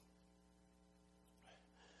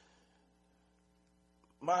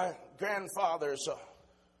 My grandfather's a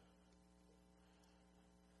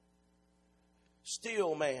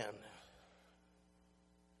steel man.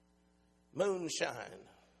 Moonshine.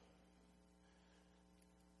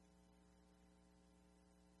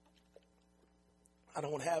 I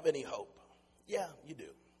don't have any hope. Yeah, you do.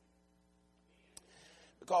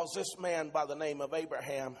 Because this man by the name of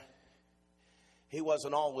Abraham, he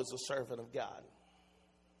wasn't always a servant of God.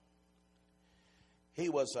 He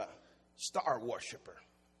was a star worshiper.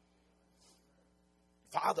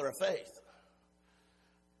 Father of faith.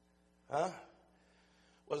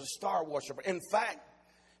 Was a star worshiper. In fact,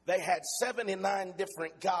 they had 79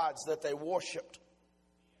 different gods that they worshiped.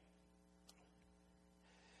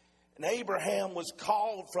 And Abraham was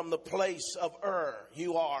called from the place of Ur.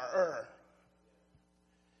 You are Ur.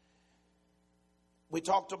 We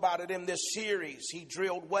talked about it in this series. He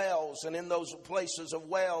drilled wells, and in those places of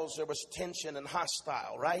wells there was tension and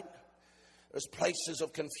hostile, right? There's places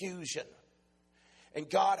of confusion. And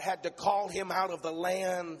God had to call him out of the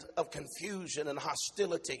land of confusion and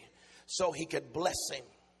hostility so he could bless him.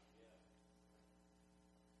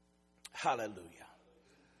 Hallelujah.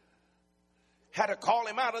 Had to call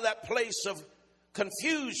him out of that place of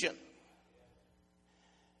confusion.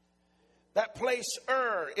 That place,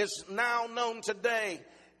 Ur, is now known today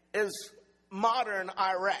as modern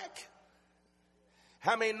Iraq.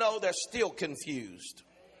 How many know they're still confused?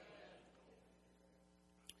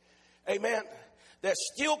 Amen. There's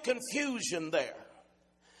still confusion there.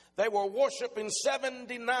 They were worshiping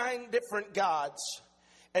 79 different gods.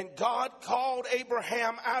 And God called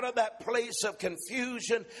Abraham out of that place of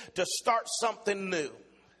confusion to start something new.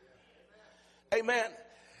 Amen.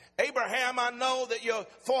 Abraham, I know that your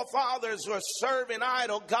forefathers were serving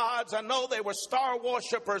idol gods. I know they were star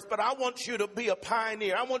worshipers, but I want you to be a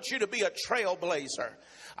pioneer. I want you to be a trailblazer.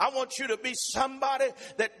 I want you to be somebody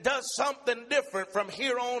that does something different from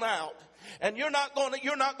here on out. And you're not going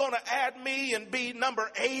to add me and be number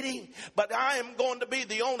 80, but I am going to be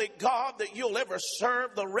the only God that you'll ever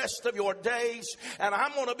serve the rest of your days. And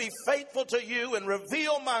I'm going to be faithful to you and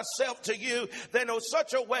reveal myself to you in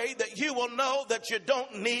such a way that you will know that you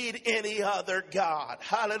don't need any other God.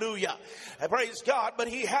 Hallelujah. Praise God. But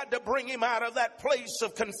he had to bring him out of that place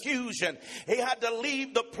of confusion. He had to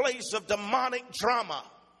leave the place of demonic drama.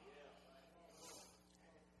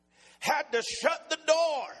 had to shut the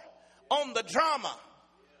door on the drama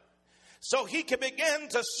so he could begin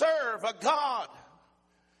to serve a God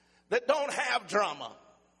that don't have drama.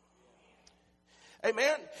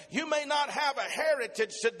 Amen. You may not have a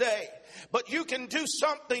heritage today, but you can do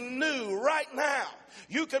something new right now.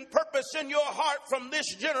 You can purpose in your heart from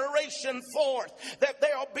this generation forth that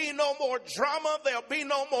there'll be no more drama, there'll be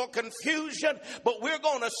no more confusion, but we're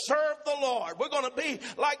going to serve the Lord. We're going to be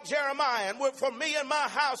like Jeremiah, and for me and my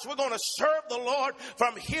house, we're going to serve the Lord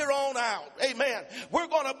from here on out. Amen. We're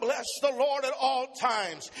going to bless the Lord at all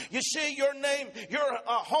times. You see, your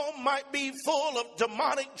home might be full of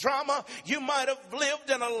demonic drama. You might have lived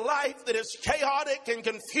in a life that is chaotic and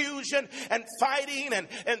confusion and fighting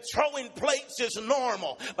and throwing plates is normal.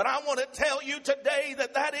 But I want to tell you today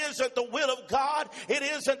that that isn't the will of God. It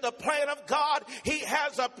isn't the plan of God. He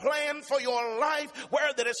has a plan for your life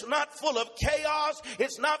where that it's not full of chaos.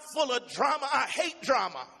 It's not full of drama. I hate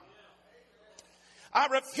drama. I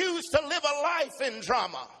refuse to live a life in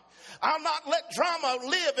drama. I'll not let drama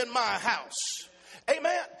live in my house.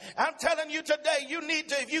 Amen. I'm telling you today,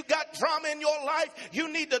 if you got drama in your life,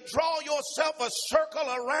 you need to draw yourself a circle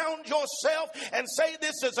around yourself and say,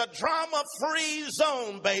 this is a drama-free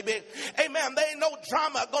zone, baby. Amen. There ain't no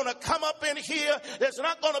drama going to come up in here. There's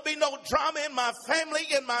not going to be no drama in my family,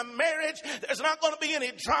 in my marriage. There's not going to be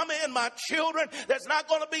any drama in my children. There's not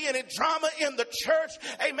going to be any drama in the church.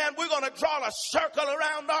 Amen. We're going to draw a circle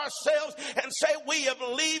around ourselves and say, we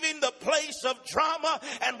are leaving the place of drama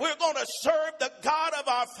and we're going to serve the God of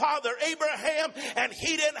our father Abraham, and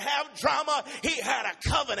he didn't have drama. He had a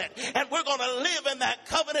covenant, and we're going to live in that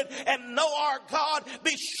covenant and know our God,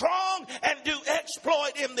 be strong and do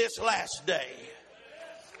exploit in this last day.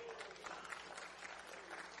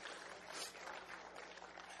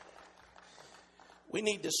 We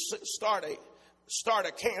need to start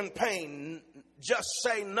a campaign. Just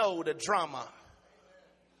say no to drama.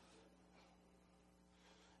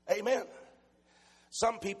 Amen.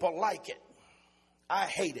 Some people like it. I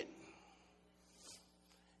hate it.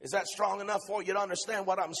 Is that strong enough for you to understand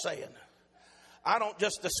what I'm saying? I don't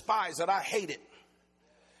just despise it. I hate it.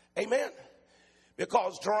 Amen.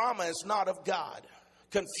 Because drama is not of God.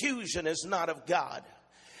 Confusion is not of God.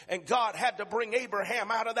 And God had to bring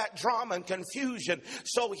Abraham out of that drama and confusion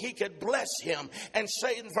so he could bless him and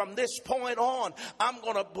say, from this point on, I'm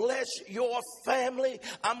going to bless your family.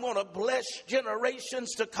 I'm going to bless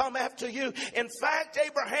generations to come after you. In fact,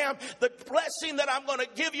 Abraham, the blessing that I'm going to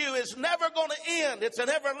give you is never going to end. It's an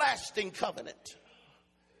everlasting covenant.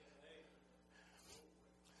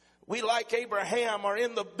 We, like Abraham, are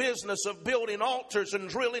in the business of building altars and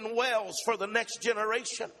drilling wells for the next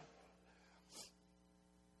generation.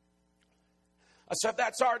 I said,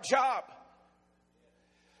 that's our job.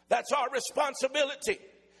 That's our responsibility.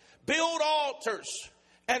 Build altars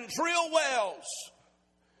and drill wells,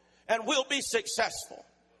 and we'll be successful.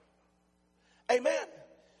 Amen.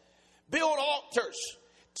 Build altars.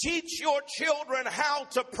 Teach your children how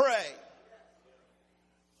to pray.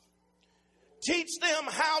 Teach them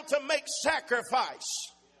how to make sacrifice.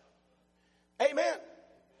 Amen.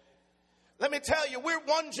 Let me tell you, we're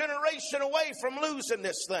one generation away from losing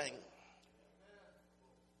this thing.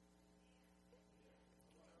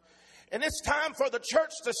 And it's time for the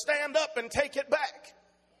church to stand up and take it back.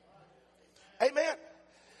 Amen.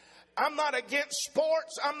 I'm not against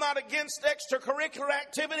sports. I'm not against extracurricular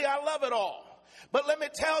activity. I love it all. But let me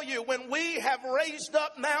tell you, when we have raised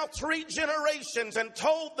up now 3 generations and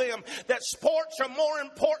told them that sports are more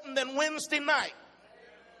important than Wednesday night,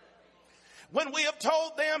 when we have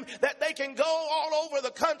told them that they can go all over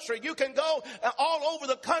the country, you can go all over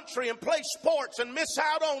the country and play sports and miss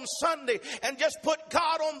out on Sunday and just put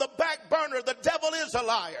God on the back burner, the devil is a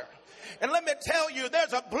liar. And let me tell you,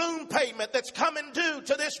 there's a balloon payment that's coming due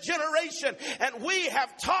to this generation, and we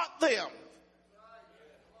have taught them.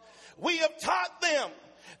 We have taught them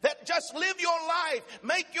that just live your life,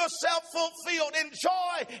 make yourself fulfilled,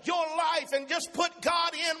 enjoy your life, and just put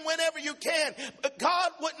God in whenever you can. But God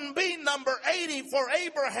wouldn't be number 80 for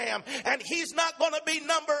Abraham, and he's not going to be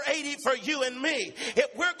number 80 for you and me. If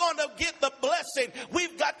we're going to get the blessing,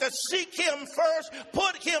 we've got to seek him first,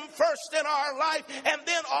 put him first in our life, and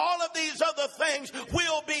then all of these other things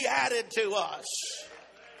will be added to us.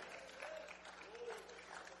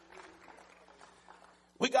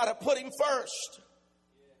 We got to put him first.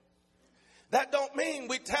 That don't mean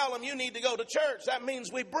we tell them you need to go to church. That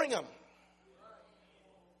means we bring them.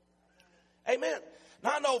 Amen.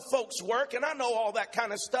 Now, I know folks work and I know all that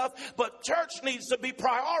kind of stuff, but church needs to be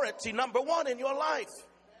priority number 1 in your life.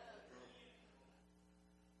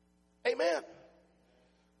 Amen. You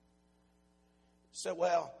say,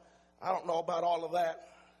 well, I don't know about all of that.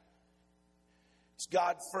 It's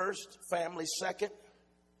God first, family second,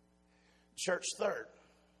 church third.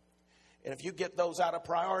 And if you get those out of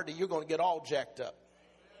priority, you're going to get all jacked up.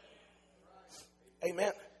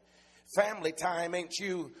 Amen. Family time ain't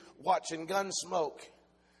you watching Gunsmoke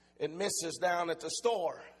and Mrs. down at the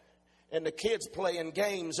store and the kids playing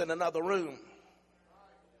games in another room.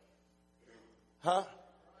 Huh?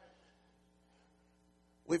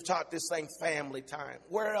 We've taught this thing family time.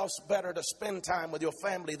 Where else better to spend time with your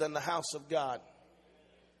family than the house of God?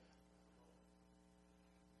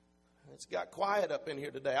 It's got quiet up in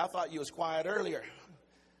here today. I thought you was quiet earlier.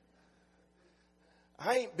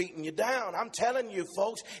 I ain't beating you down. I'm telling you,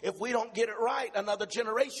 folks, if we don't get it right, another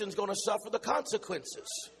generation's going to suffer the consequences.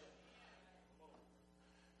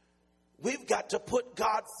 We've got to put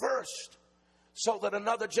God first so that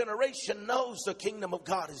another generation knows the kingdom of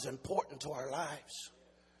God is important to our lives.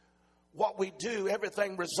 What we do,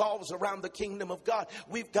 everything revolves around the kingdom of God.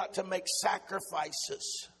 We've got to make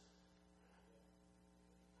sacrifices.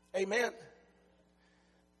 Amen.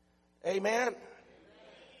 Amen.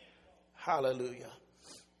 Hallelujah.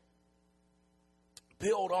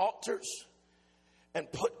 Build altars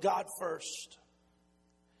and put God first.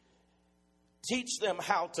 Teach them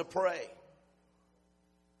how to pray.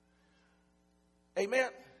 Amen.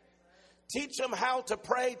 Teach them how to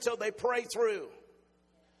pray till they pray through.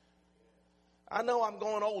 I know I'm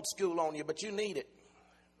going old school on you, but you need it.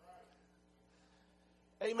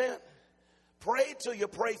 Amen. Pray till you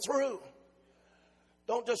pray through.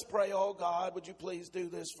 Don't just pray, oh God, would you please do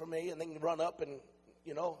this for me? And then run up and,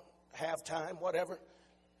 have time, whatever.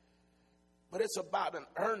 But it's about an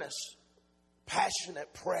earnest,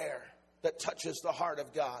 passionate prayer that touches the heart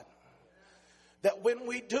of God. That when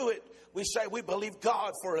we do it, we say we believe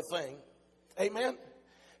God for a thing. Amen.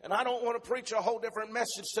 And I don't want to preach a whole different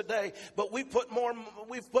message today, but we've put more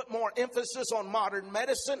emphasis on modern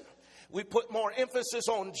medicine. We put more emphasis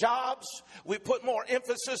on jobs. We put more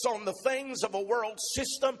emphasis on the things of a world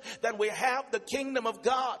system than we have the kingdom of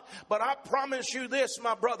God. But I promise you this,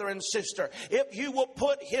 my brother and sister, if you will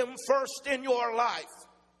put him first in your life.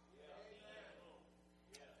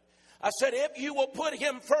 I said, if you will put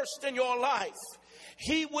him first in your life,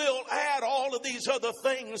 he will add all of these other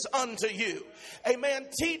things unto you. Amen.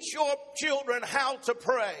 Teach your children how to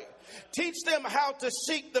pray. Teach them how to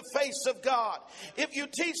seek the face of God. If you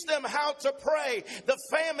teach them how to pray, the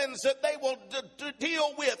famines that they will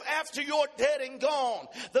deal with after you're dead and gone,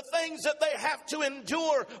 the things that they have to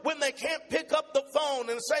endure when they can't pick up the phone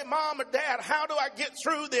and say, Mom or Dad, how do I get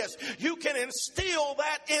through this? You can instill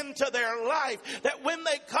that into their life, that when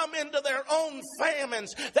they come into their own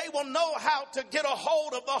famines, they will know how to get a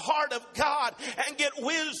hold of the heart of God and get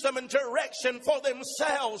wisdom and direction for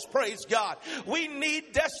themselves. Praise God. We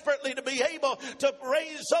need desperately to be able to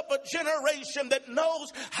raise up a generation that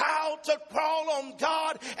knows how to call on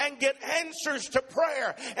God and get answers to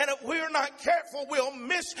prayer. And if we're not careful, we'll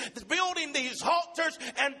miss building these altars,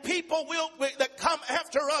 and people that come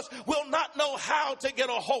after us will not know how to get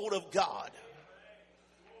a hold of God.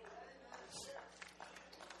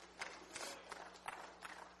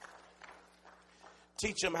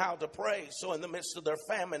 Teach them how to pray so in the midst of their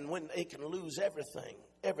famine, when they can lose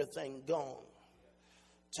everything gone.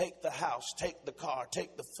 Take the house, take the car,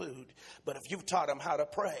 take the food. But if you've taught them how to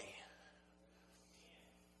pray,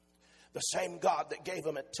 the same God that gave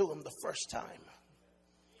them it to them the first time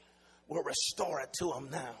will restore it to them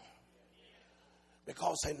now,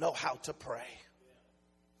 because they know how to pray.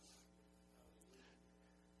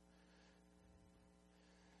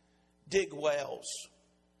 Dig wells.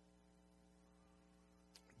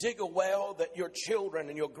 Dig a well that your children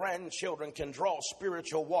and your grandchildren can draw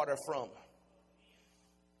spiritual water from.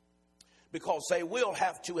 Because they will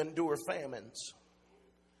have to endure famines.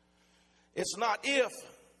 It's not if,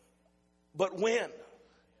 but when.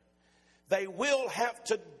 They will have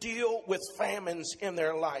to deal with famines in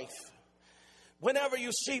their life. Whenever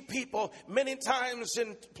you see people, many times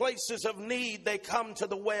in places of need, they come to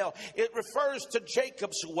the well. It refers to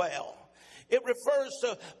Jacob's well. It refers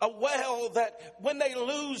to a well that when they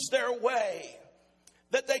lose their way,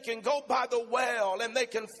 that they can go by the well and they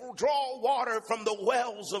can draw water from the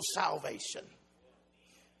wells of salvation.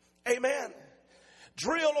 Amen.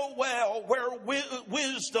 Drill a well where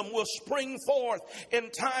wisdom will spring forth in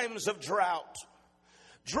times of drought.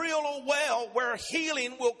 Drill a well where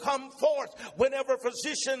healing will come forth whenever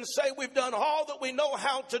physicians say we've done all that we know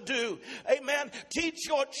how to do. Amen. Teach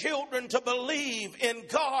your children to believe in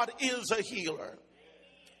God is a healer.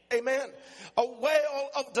 Amen. A well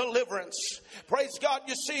of deliverance. Praise God.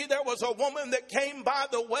 You see, there was a woman that came by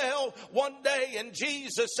the well one day, and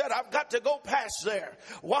Jesus said, I've got to go past there.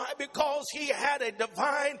 Why? Because he had a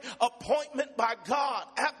divine appointment by God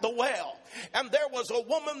at the well. And there was a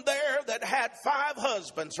woman there that had 5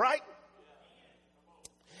 husbands, right?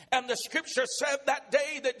 And the scripture said that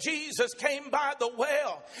day that Jesus came by the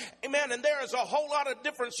well. Amen. And there is a whole lot of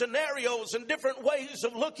different scenarios and different ways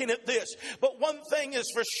of looking at this. But one thing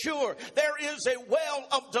is for sure. There is a well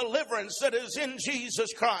of deliverance that is in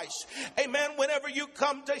Jesus Christ. Amen. Whenever you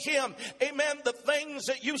come to him, amen, the things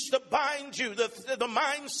that used to bind you, the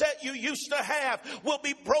mindset you used to have will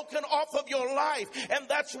be broken off of your life. And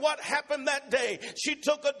that's what happened that day. She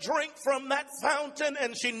took a drink from that fountain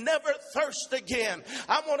and she never thirsted again.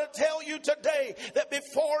 I want to tell you today that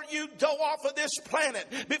before you go off of this planet,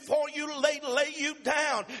 before you lay you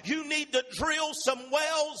down, you need to drill some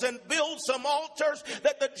wells and build some altars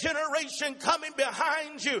that the generation coming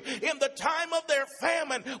behind you in the time of their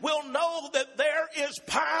famine will know that there is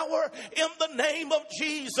power in the name of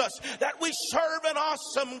Jesus, that we serve an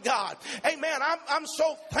awesome God. Amen. I'm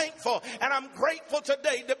so thankful and I'm grateful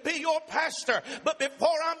today to be your pastor. But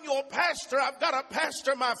before I'm your pastor, I've got to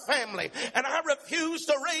pastor my family. And I refuse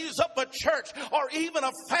to raise up a church or even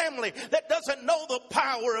a family that doesn't know the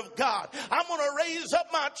power of God. I'm going to raise up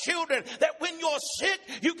my children that when you're sick,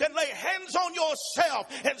 you can lay hands on yourself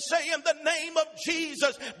and say, in the name of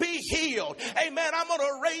Jesus, be healed. Amen. I'm going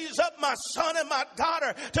to raise up my son and my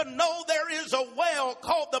daughter to know there is a well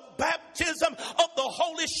called the baptism of the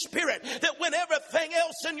Holy Spirit, that when everything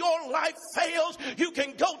else in your life fails, you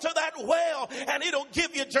can go to that well and it'll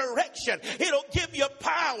give you direction. It'll give you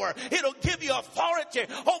power. It'll give you authority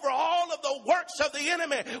over all of the works of the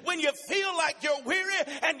enemy. When you feel like you're weary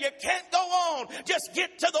and you can't go on, just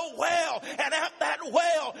get to the well, and at that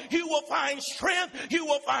well you will find strength, you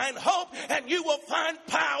will find hope, and you will find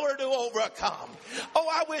power to overcome. Oh,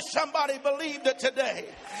 I wish somebody believed it today.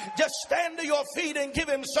 Just stand to your feet and give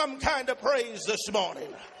him some kind of praise this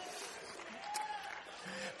morning.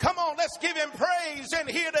 Come on, let's give him praise in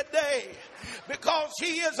here today, because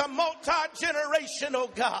he is a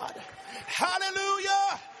multi-generational God.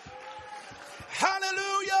 Hallelujah.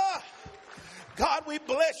 Hallelujah. God, we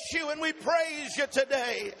bless you and we praise you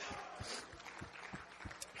today.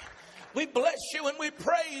 We bless you and we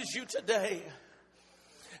praise you today.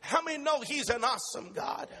 How many know he's an awesome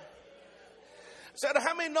God? I said,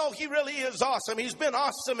 how many know he really is awesome? He's been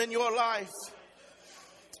awesome in your life.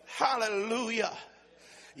 Hallelujah.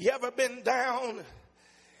 You ever been down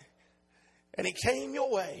and he came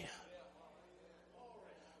your way?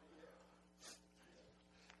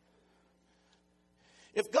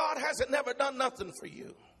 If God hasn't never done nothing for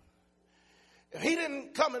you, if he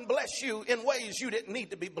didn't come and bless you in ways you didn't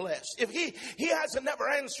need to be blessed, if he hasn't never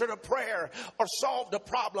answered a prayer or solved a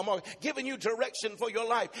problem or given you direction for your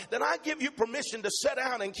life, then I give you permission to sit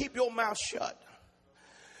down and keep your mouth shut.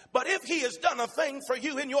 But if he has done a thing for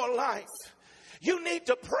you in your life, you need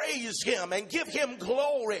to praise him and give him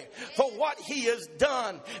glory for what he has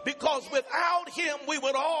done, because without him we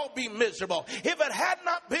would all be miserable. If it had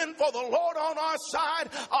not been for the Lord on our side,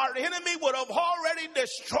 our enemy would have already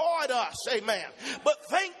destroyed us. Amen. But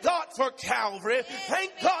thank God for Calvary.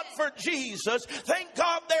 Thank God for Jesus. Thank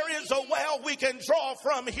God there is a well we can draw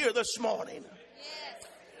from here this morning.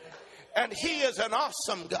 And he is an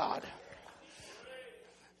awesome God.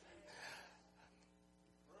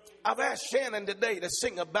 I've asked Shannon today to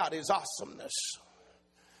sing about his awesomeness.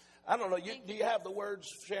 I don't know, do you have the words,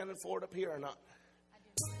 Shannon, for it up here or not?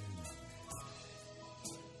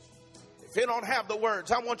 If you don't have the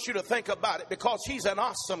words, I want you to think about it, because he's an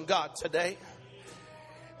awesome God today.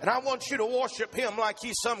 And I want you to worship him like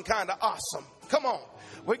he's some kind of awesome. Come on.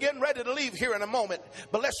 We're getting ready to leave here in a moment,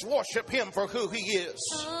 but let's worship him for who he is.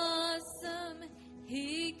 Awesome.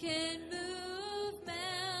 He can move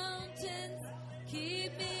mountains.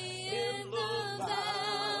 Keep me in the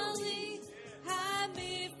valley, hide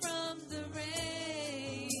me from the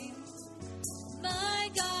rain. My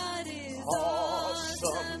God is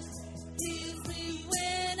awesome. Heals me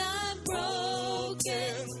when I'm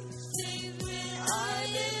broken, saves when I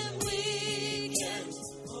am weak, and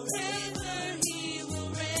forever he will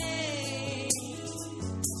reign.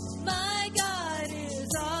 My God is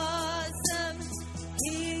awesome.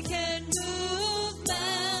 He can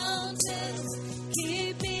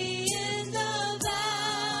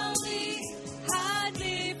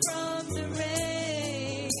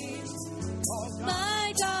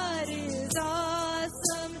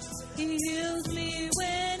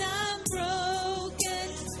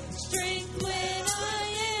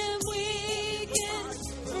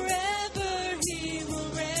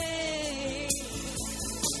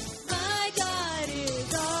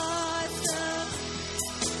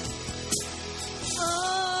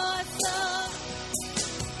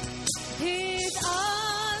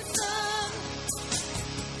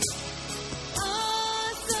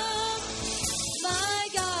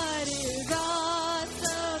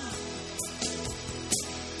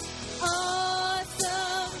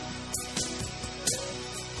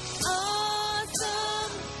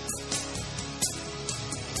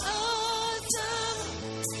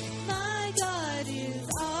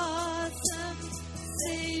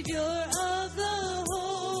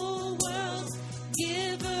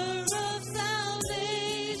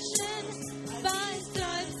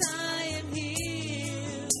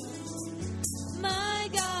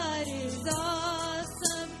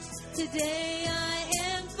Today I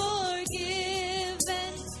am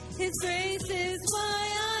forgiven. His grace is why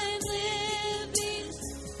I'm living.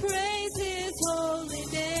 Praise His holy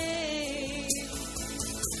name.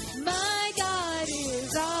 My God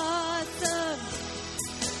is awesome.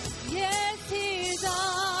 Yes, He's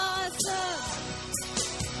awesome.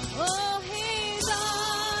 Oh, He's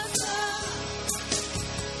awesome.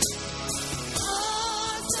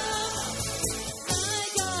 Awesome. My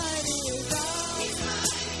God is awesome.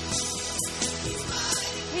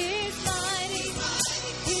 He's mighty.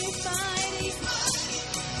 He's mighty.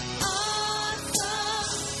 Awesome.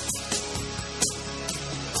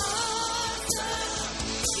 Awesome.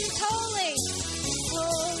 He's holy. He's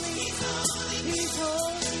holy. He's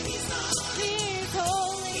holy. He's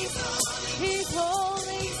holy. He's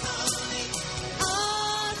holy.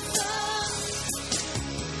 Awesome.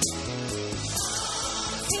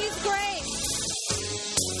 He's great.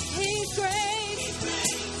 He's great.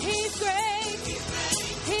 He's great.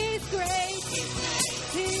 He's great.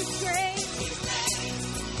 He's great.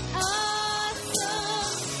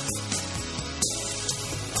 Awesome.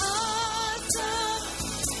 Awesome.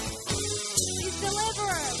 He's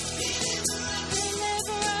deliverer.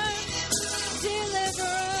 Deliverer.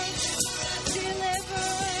 Deliverer.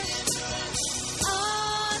 Deliverer.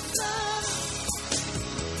 Awesome.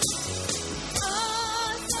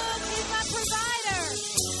 Awesome. He's my provider.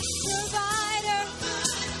 Provider.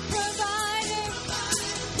 Provider.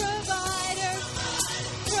 Provider.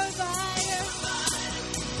 Provider.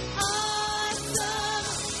 Awesome.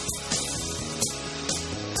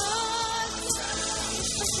 Awesome.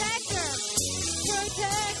 Protector.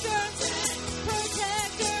 Protector.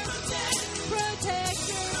 Protector.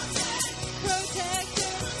 Protector.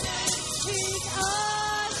 Protector. He's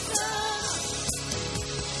awesome.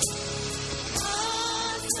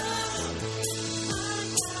 Awesome. My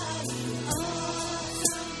God is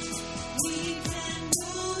awesome. He can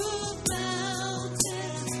move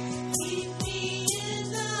mountains. Keep me in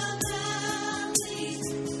the valley.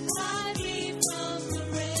 Hide me from the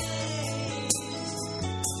rain.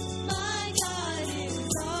 My God is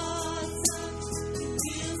awesome. He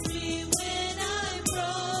heals me when I'm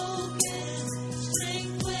broken.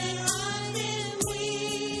 Strength when I'm in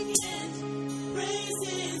weakness. Praise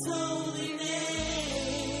His holy name.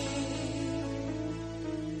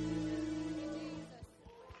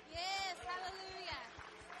 Yes, hallelujah.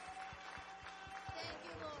 Thank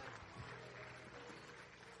you, Lord.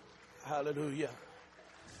 Hallelujah.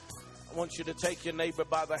 I want you to take your neighbor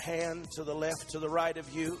by the hand to the left, to the right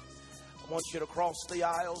of you. I want you to cross the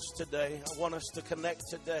aisles today. I want us to connect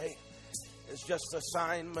today. It's just an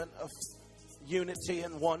assignment of unity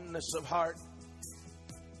and oneness of heart.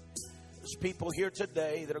 There's people here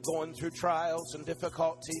today that are going through trials and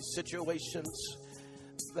difficulties, situations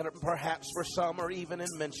that are perhaps for some are even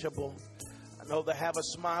unmentionable. I know they have a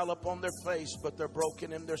smile up on their face, but they're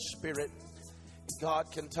broken in their spirit.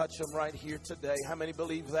 God can touch them right here today. How many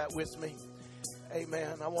believe that with me?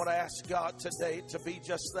 Amen. I want to ask God today to be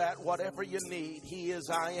just that. Whatever you need, He is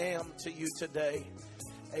I am to you today.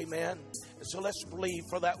 Amen. And so let's believe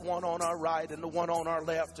for that one on our right and the one on our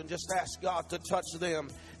left, and just ask God to touch them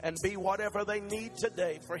and be whatever they need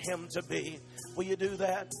today for Him to be. Will you do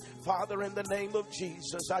that? Father, in the name of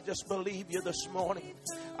Jesus, I just believe you this morning.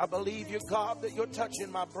 I believe you, God, that you're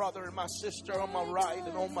touching my brother and my sister on my right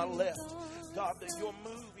and on my left. God, that you're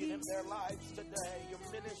moving in their lives today.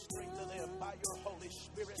 You're ministering to them by your Holy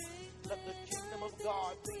Spirit. Let the kingdom of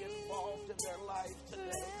God be involved in their life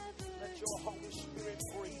today. Let your Holy Spirit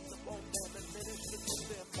breathe upon them and minister to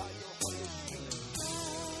them by your Holy Spirit.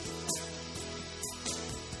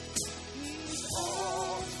 He's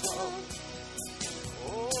awesome.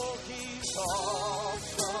 Oh, He's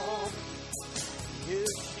awesome.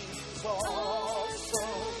 Yes, He's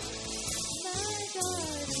awesome. My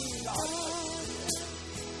God is awesome.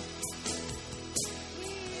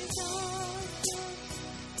 He's awesome.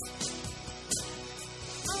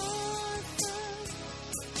 Awesome.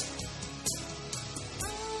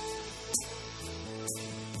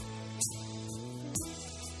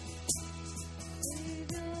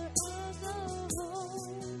 Savior of the whole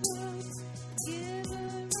world, giver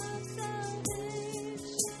of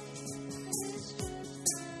salvation,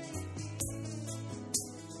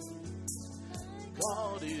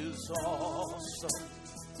 God is awesome.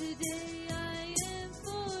 today I am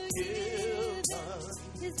forgiven.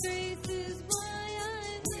 His grace is why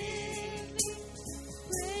I'm living.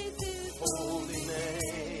 Praise His Holy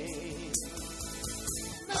name.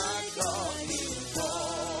 My God is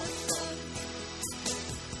awesome.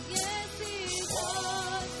 Yes, He's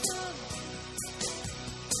awesome.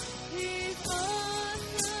 He's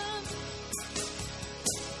awesome.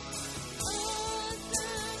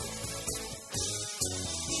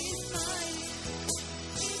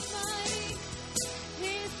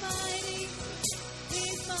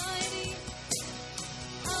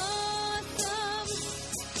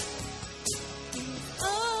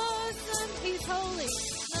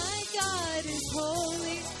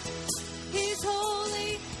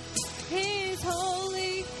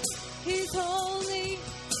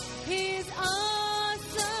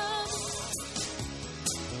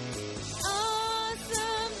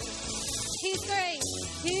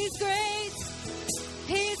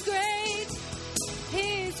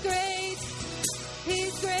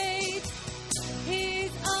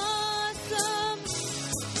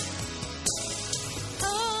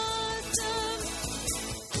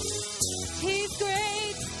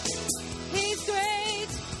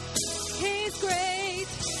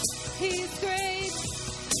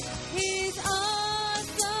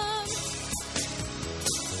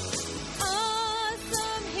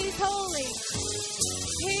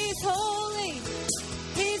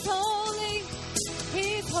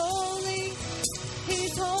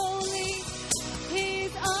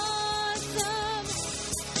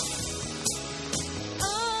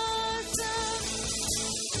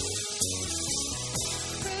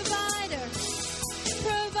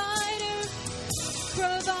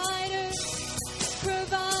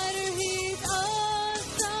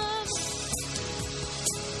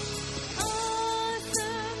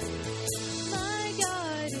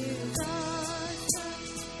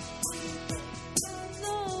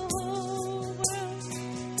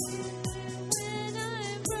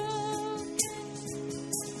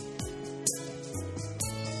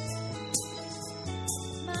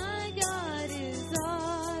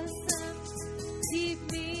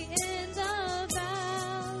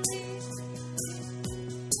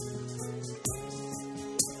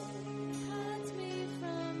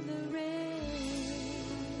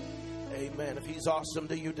 Amen. If he's awesome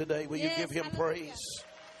to you today, will you Yes, give him hallelujah. praise?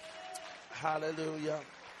 Hallelujah.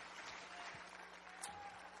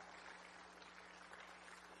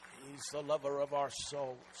 He's the lover of our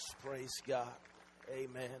souls. Praise God.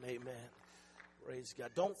 Amen. Amen. Praise God.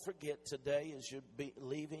 Don't forget today as you're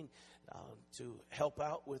leaving to help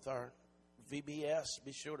out with our VBS.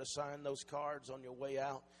 Be sure to sign those cards on your way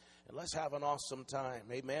out. And let's have an awesome time.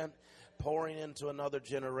 Amen. Pouring into another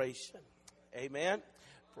generation. Amen.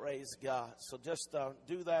 Praise God. So just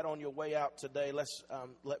do that on your way out today. Let's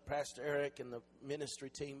let Pastor Eric and the ministry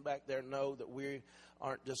team back there know that we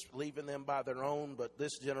aren't just leaving them by their own, but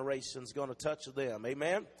this generation's going to touch them.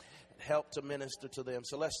 Amen. Help to minister to them.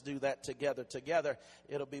 So let's do that together. Together,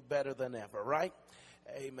 it'll be better than ever, right?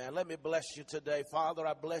 Amen. Let me bless you today. Father,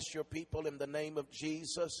 I bless your people in the name of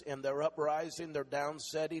Jesus, in their uprising, their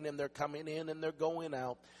downsetting, and their coming in and their going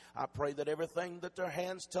out. I pray that everything that their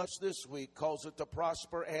hands touch this week cause it to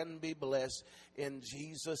prosper and be blessed in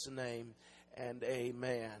Jesus' name. And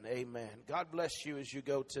amen. Amen. God bless you as you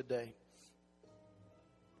go today.